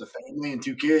 person who has a family and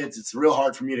 2 kids, it's real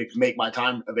hard for me to make my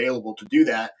time available to do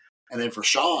that. And then for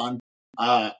Sean,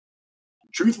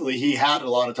 truthfully, he had a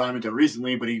lot of time until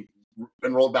recently, but he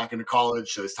enrolled back into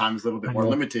college, so his time is a little bit more Mhm.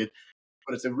 limited.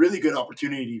 But it's a really good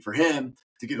opportunity for him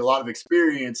to get a lot of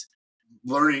experience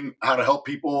learning how to help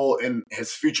people in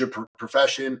his future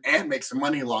profession and make some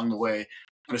money along the way.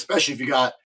 And especially if you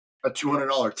got a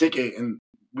 $200 ticket, and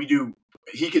we do,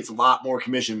 he gets a lot more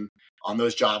commission on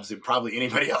those jobs than probably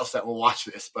anybody else that will watch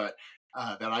this. But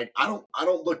that I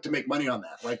don't look to make money on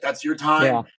that. Like, that's your Yeah.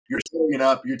 time. You're setting it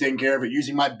up. You're taking care of it.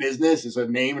 Using my business as a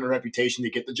name and a reputation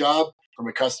to get the job from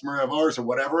a customer of ours or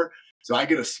whatever. So I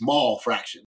get a small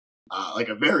fraction, like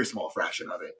a very small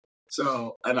fraction of it.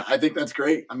 So, and I think that's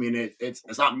great. I mean,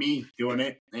 it's not me doing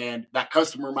it, and that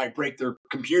customer might break their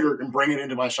computer and bring it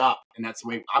into my shop, and that's the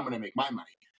way I'm going to make my money.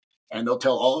 And they'll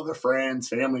tell all of their friends,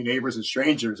 family, neighbors, and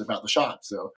strangers about the shop.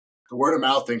 So the word of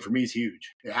mouth thing for me is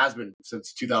huge. It has been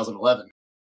since 2011.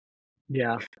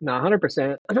 Yeah, no,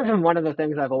 100%. One of the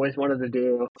things I've always wanted to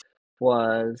do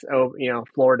was,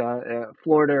 Florida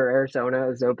or Arizona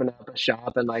is open up a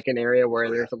shop in like an area where Oh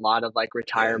yeah, there's a lot of like yeah,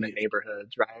 retirement neat.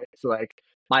 neighborhoods, right? So like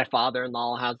my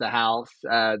father-in-law has a house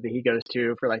that he goes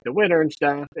to for like the winter and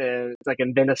stuff, and it's like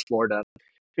in Venice, Florida.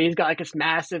 But he's got like this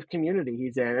massive community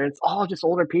he's in, and it's all just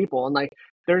older people, and like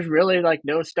there's really like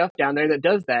no stuff down there that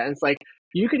does that. And it's like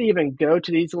you could even go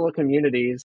to these little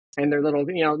communities and they're little,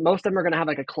 most of them are going to have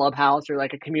like a clubhouse or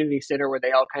like a community center where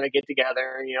they all kind of get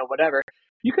together, whatever.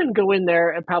 You can go in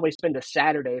there and probably spend a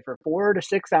Saturday for 4 to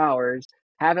 6 hours,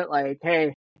 have it like,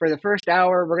 hey, for the first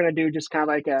hour, we're going to do just kind of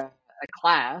like a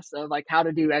class of like how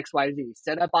to do XYZ,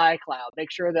 set up iCloud,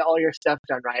 make sure that all your stuff's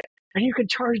done right. And you can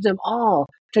charge them all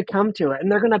to come to it and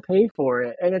they're going to pay for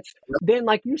it. And it's then,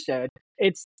 like you said,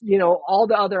 it's, all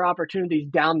the other opportunities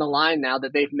down the line now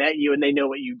that they've met you and they know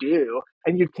what you do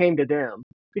and you came to them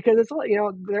because it's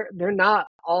they're not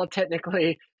all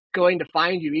technically going to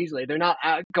find you easily. They're not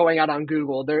going out on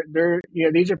Google. They're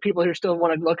these are people who still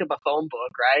want to look up a phone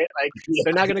book, right? Like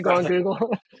they're not going to go on Google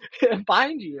and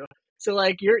find you. So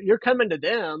like you're coming to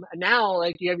them, and now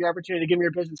like you have your opportunity to give them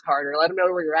your business card or let them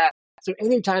know where you're at. So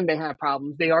anytime they have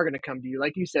problems, they are going to come to you.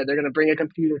 Like you said, they're going to bring a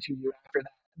computer to you after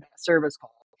that service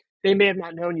call. They may have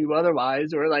not known you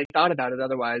otherwise or like thought about it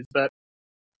otherwise, but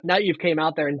now you've came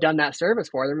out there and done that service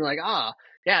for them. You're like,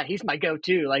 yeah, he's my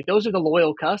go-to. Like those are the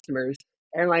loyal customers.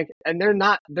 And they're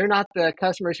not the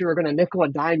customers who are going to nickel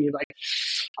and dime you. Like,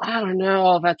 I don't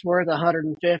know if that's worth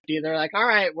 150. They're like, all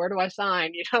right, where do I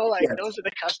sign? Like Yeah, those are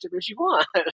the customers you want.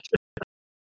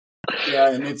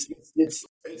 yeah, and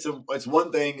it's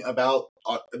one thing about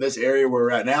this area where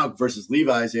we're at now versus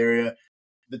Levi's area.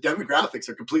 The demographics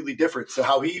are completely different. So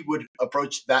how he would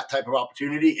approach that type of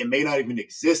opportunity, it may not even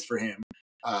exist for him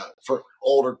for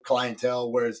older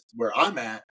clientele. Whereas where I'm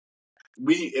at,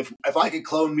 if I could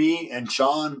clone me and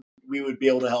Sean, we would be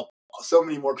able to help so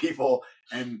many more people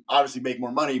and obviously make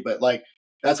more money. But like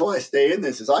that's why I stay in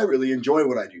this is I really enjoy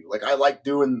what I do. Like I like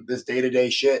doing this day to day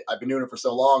shit. I've been doing it for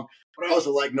so long, but I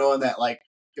also like knowing that like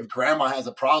if grandma has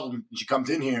a problem and she comes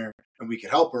in here and we can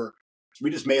help her, we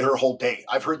just made her whole day.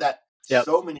 I've heard that Yep.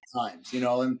 so many times,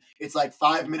 and it's like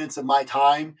 5 minutes of my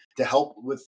time to help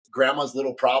with grandma's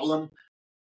little problem.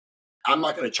 I'm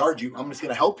not going to charge you. I'm just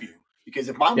going to help you because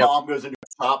if my Yep. mom goes into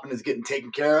a shop and is getting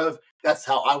taken care of, that's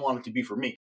how I want it to be for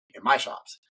me in my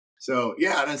shops. So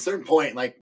yeah, at a certain point,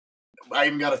 like I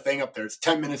even got a thing up there. It's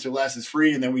 10 minutes or less is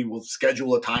free. And then we will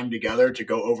schedule a time together to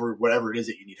go over whatever it is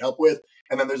that you need help with.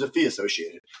 And then there's a fee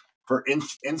associated for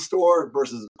in store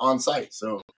versus on site.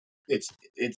 So it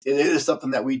is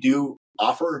something that we do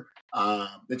offer.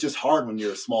 It's just hard when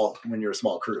you're a small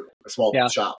crew, a small Yeah.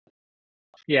 shop.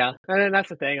 Yeah, and then that's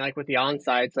the thing. Like with the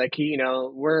on-sites, like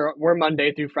we're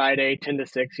Monday through Friday, 10 to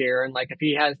 6 here, and like if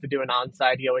he has to do an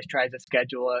on-site, he always tries to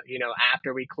schedule it,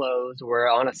 after we close, or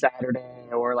on a Saturday,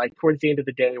 or like towards the end of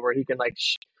the day, where he can like,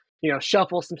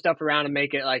 shuffle some stuff around and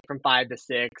make it like from 5 to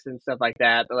 6 and stuff like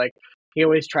that. But like he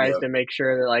always tries Yeah. to make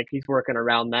sure that like he's working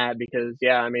around that because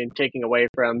yeah, I mean, taking away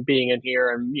from being in here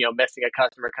and missing a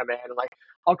customer come in and like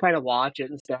I'll kind of watch it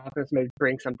and stuff and maybe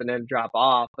bring something in and drop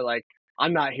off, but like.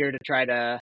 I'm not here to try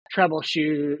to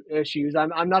troubleshoot issues.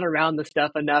 I'm not around the stuff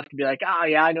enough to be like, oh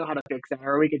yeah, I know how to fix that,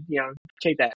 or we could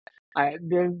take that.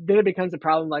 Then it becomes a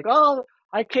problem. Like, oh,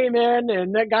 I came in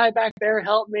and that guy back there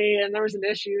helped me, and there was an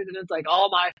issue, and it's like all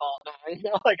my fault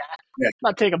now. Like Yeah. I'm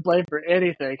not taking blame for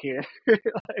anything here.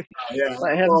 Like, Yeah.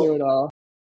 let him Well, do it all.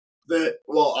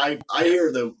 I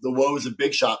hear the woes of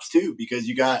big shops too, because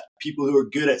you got people who are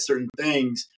good at certain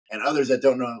things and others that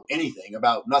don't know anything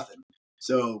about nothing.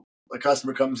 So a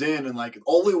customer comes in and like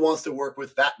only wants to work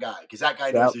with that guy because that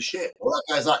guy knows his shit. Well,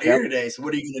 that guy's not here today, so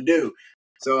what are you going to do?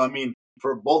 So, I mean,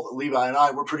 for both Levi and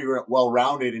I, we're pretty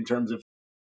well-rounded in terms of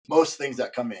most things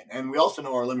that come in. And we also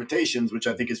know our limitations, which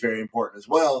I think is very important as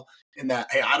well, in that,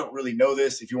 hey, I don't really know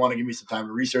this. If you want to give me some time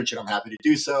to research it, I'm happy to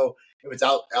do so. If it's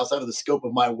outside of the scope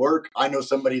of my work, I know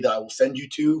somebody that I will send you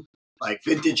to, like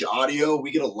vintage audio.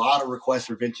 We get a lot of requests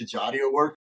for vintage audio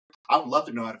work. I would love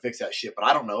to know how to fix that shit, but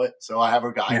I don't know it. So I have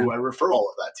a guy who I refer all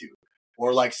of that to.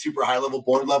 Or like super high level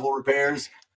board level repairs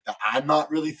that I'm not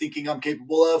really thinking I'm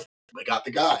capable of. I got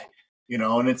the guy,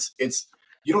 and it's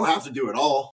you don't have to do it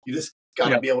all. You just got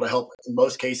to be able to help in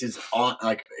most cases on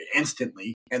like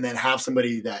instantly, and then have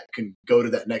somebody that can go to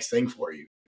that next thing for you.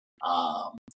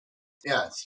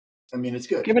 It's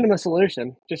good. Giving them a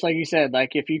solution, just like you said,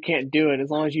 like if you can't do it, as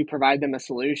long as you provide them a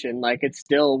solution, like it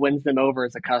still wins them over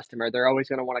as a customer. They're always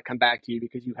going to want to come back to you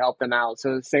because you help them out.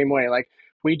 So the same way, like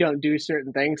we don't do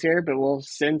certain things here, but we'll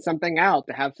send something out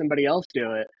to have somebody else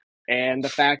do it. And the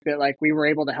fact that like we were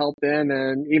able to help them,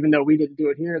 and even though we didn't do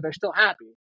it here, they're still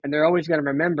happy. And they're always going to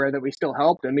remember that we still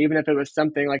helped them, even if it was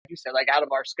something like you said, like out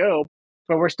of our scope,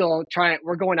 but we're still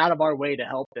we're going out of our way to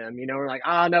help them. We're like,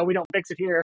 no, we don't fix it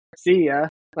here. See ya.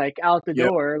 Like out the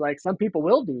door. Like some people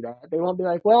will do that. They won't be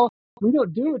like, well, we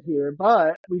don't do it here,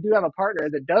 but we do have a partner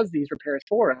that does these repairs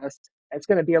for us. It's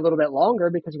going to be a little bit longer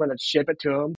because we're going to ship it to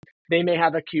them. They may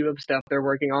have a queue of stuff they're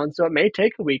working on, so it may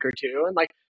take a week or two. And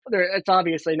like, it's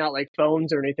obviously not like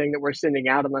phones or anything that we're sending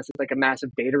out unless it's like a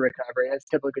massive data recovery. It's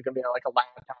typically going to be like a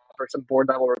laptop or some board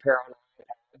level repair on an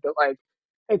iPad. But like,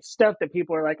 it's stuff that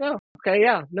people are like, oh, okay,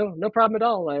 yeah, no problem at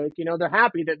all. Like, they're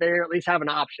happy that they at least have an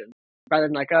option. Rather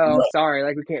than like, oh, sorry,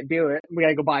 like we can't do it. We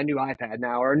gotta go buy a new iPad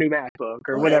now or a new MacBook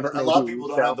or whatever. A lot of people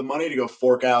don't have the money to go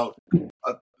fork out $700,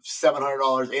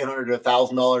 $800 to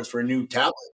 $1,000 for a new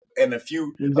tablet, and a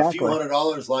few $100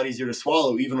 a lot easier to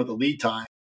swallow, even with the lead time.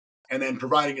 And then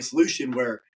providing a solution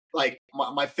where, like,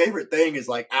 my favorite thing is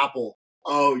like Apple.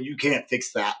 Oh, you can't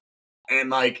fix that, and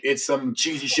like it's some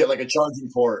cheesy shit like a charging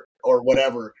port or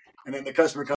whatever. And then the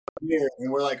customer comes here,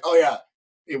 and we're like, oh yeah.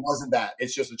 It wasn't that.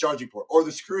 It's just a charging port. Or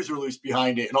the screws are loose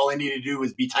behind it, and all they need to do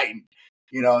is be tightened.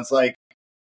 It's like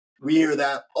we hear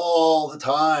that all the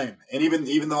time. And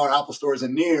even though our Apple store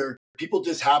isn't near, people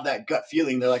just have that gut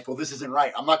feeling. They're like, well, this isn't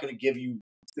right. I'm not going to give you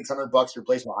 $600 to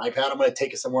replace my iPad. I'm going to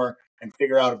take it somewhere and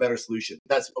figure out a better solution.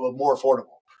 That's more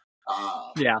affordable.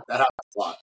 That happens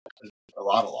a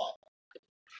lot.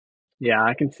 Yeah,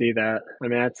 I can see that. I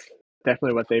mean, that's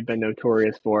definitely what they've been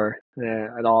notorious for.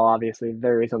 It all obviously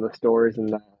varies on the stores and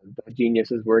the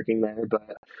geniuses working there,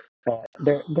 but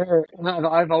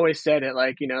I've always said it,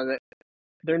 like, that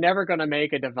they're never going to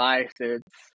make a device that's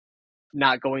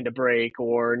not going to break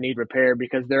or need repair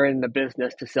because they're in the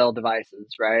business to sell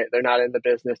devices, right? They're not in the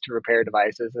business to repair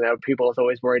devices. And people is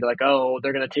always worried like, oh,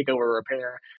 they're going to take over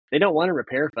repair. They don't want to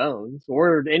repair phones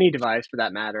or any device for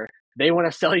that matter. They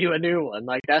want to sell you a new one.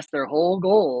 Like that's their whole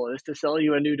goal, is to sell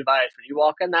you a new device. When you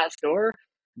walk in that store,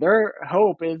 their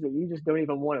hope is that you just don't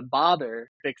even want to bother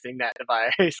fixing that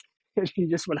device. You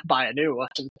just want to buy a new one.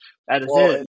 That is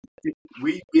it.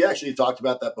 We actually talked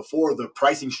about that before. The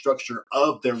pricing structure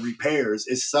of their repairs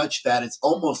is such that it's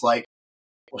almost like,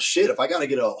 well, shit, if I got to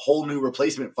get a whole new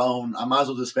replacement phone, I might as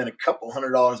well just spend a couple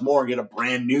 $100 more and get a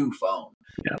brand new phone.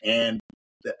 Yeah. And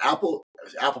the Apple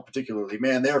particularly,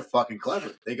 man, they're fucking clever.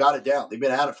 They got it down. They've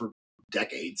been at it for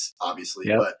decades, obviously.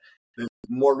 Yep. But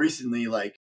more recently,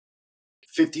 like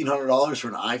 $1,500 for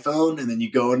an iPhone, and then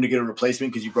you go in to get a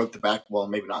replacement because you broke the back. Well,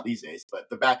 maybe not these days,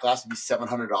 but the back glass would be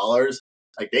 $700.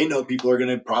 Like they know people are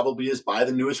going to probably just buy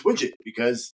the newest widget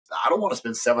because I don't want to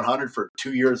spend $700 for a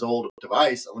 2 years old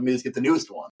device. Let me just get the newest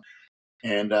one.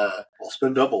 And I'll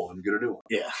spend double and get a new one.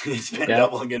 Yeah, spend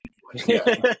double and get a new one.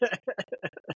 Yeah.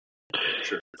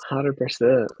 Sure.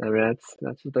 100%. I mean,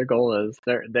 that's what their goal is.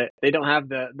 They don't have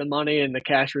the money and the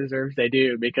cash reserves they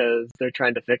do because they're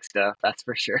trying to fix stuff. That's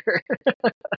for sure.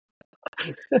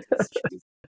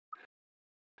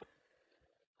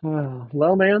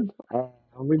 Well, man,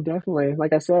 we've definitely,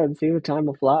 like I said, seen the time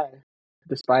will fly,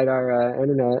 despite our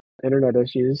internet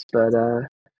issues. But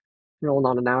rolling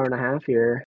on an hour and a half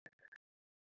here.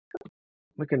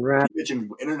 Looking right. You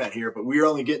mentioned internet here, but we're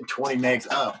only getting 20 megs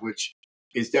up, which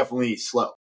is definitely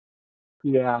slow.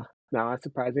 Yeah, no, that's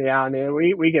surprising. Yeah, I mean,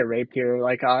 we get raped here.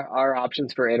 Like our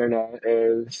options for internet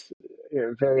is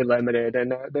very limited,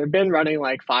 and they've been running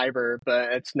like fiber,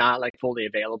 but it's not like fully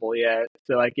available yet.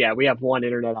 So like, yeah, we have one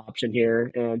internet option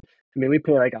here, and I mean, we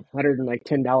pay like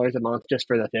 $110 a month just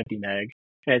for the 50 meg.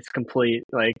 It's complete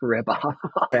like rip off.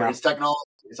 Yeah. It's technology.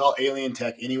 It's all alien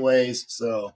tech, anyways.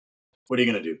 So, what are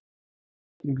you gonna do?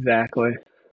 Exactly.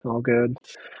 All good.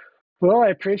 Well, I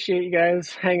appreciate you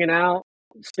guys hanging out,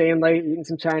 staying late, eating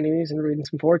some Chinese, and reading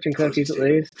some fortune cookies at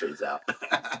least. Turns out.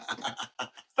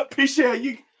 Appreciate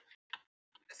you.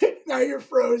 Now you're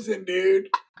frozen, dude.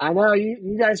 I know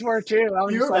you guys were too. I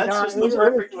was just like, That's just it the was,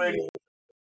 perfect way.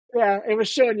 yeah, it was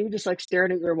showing you just like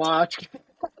staring at your watch.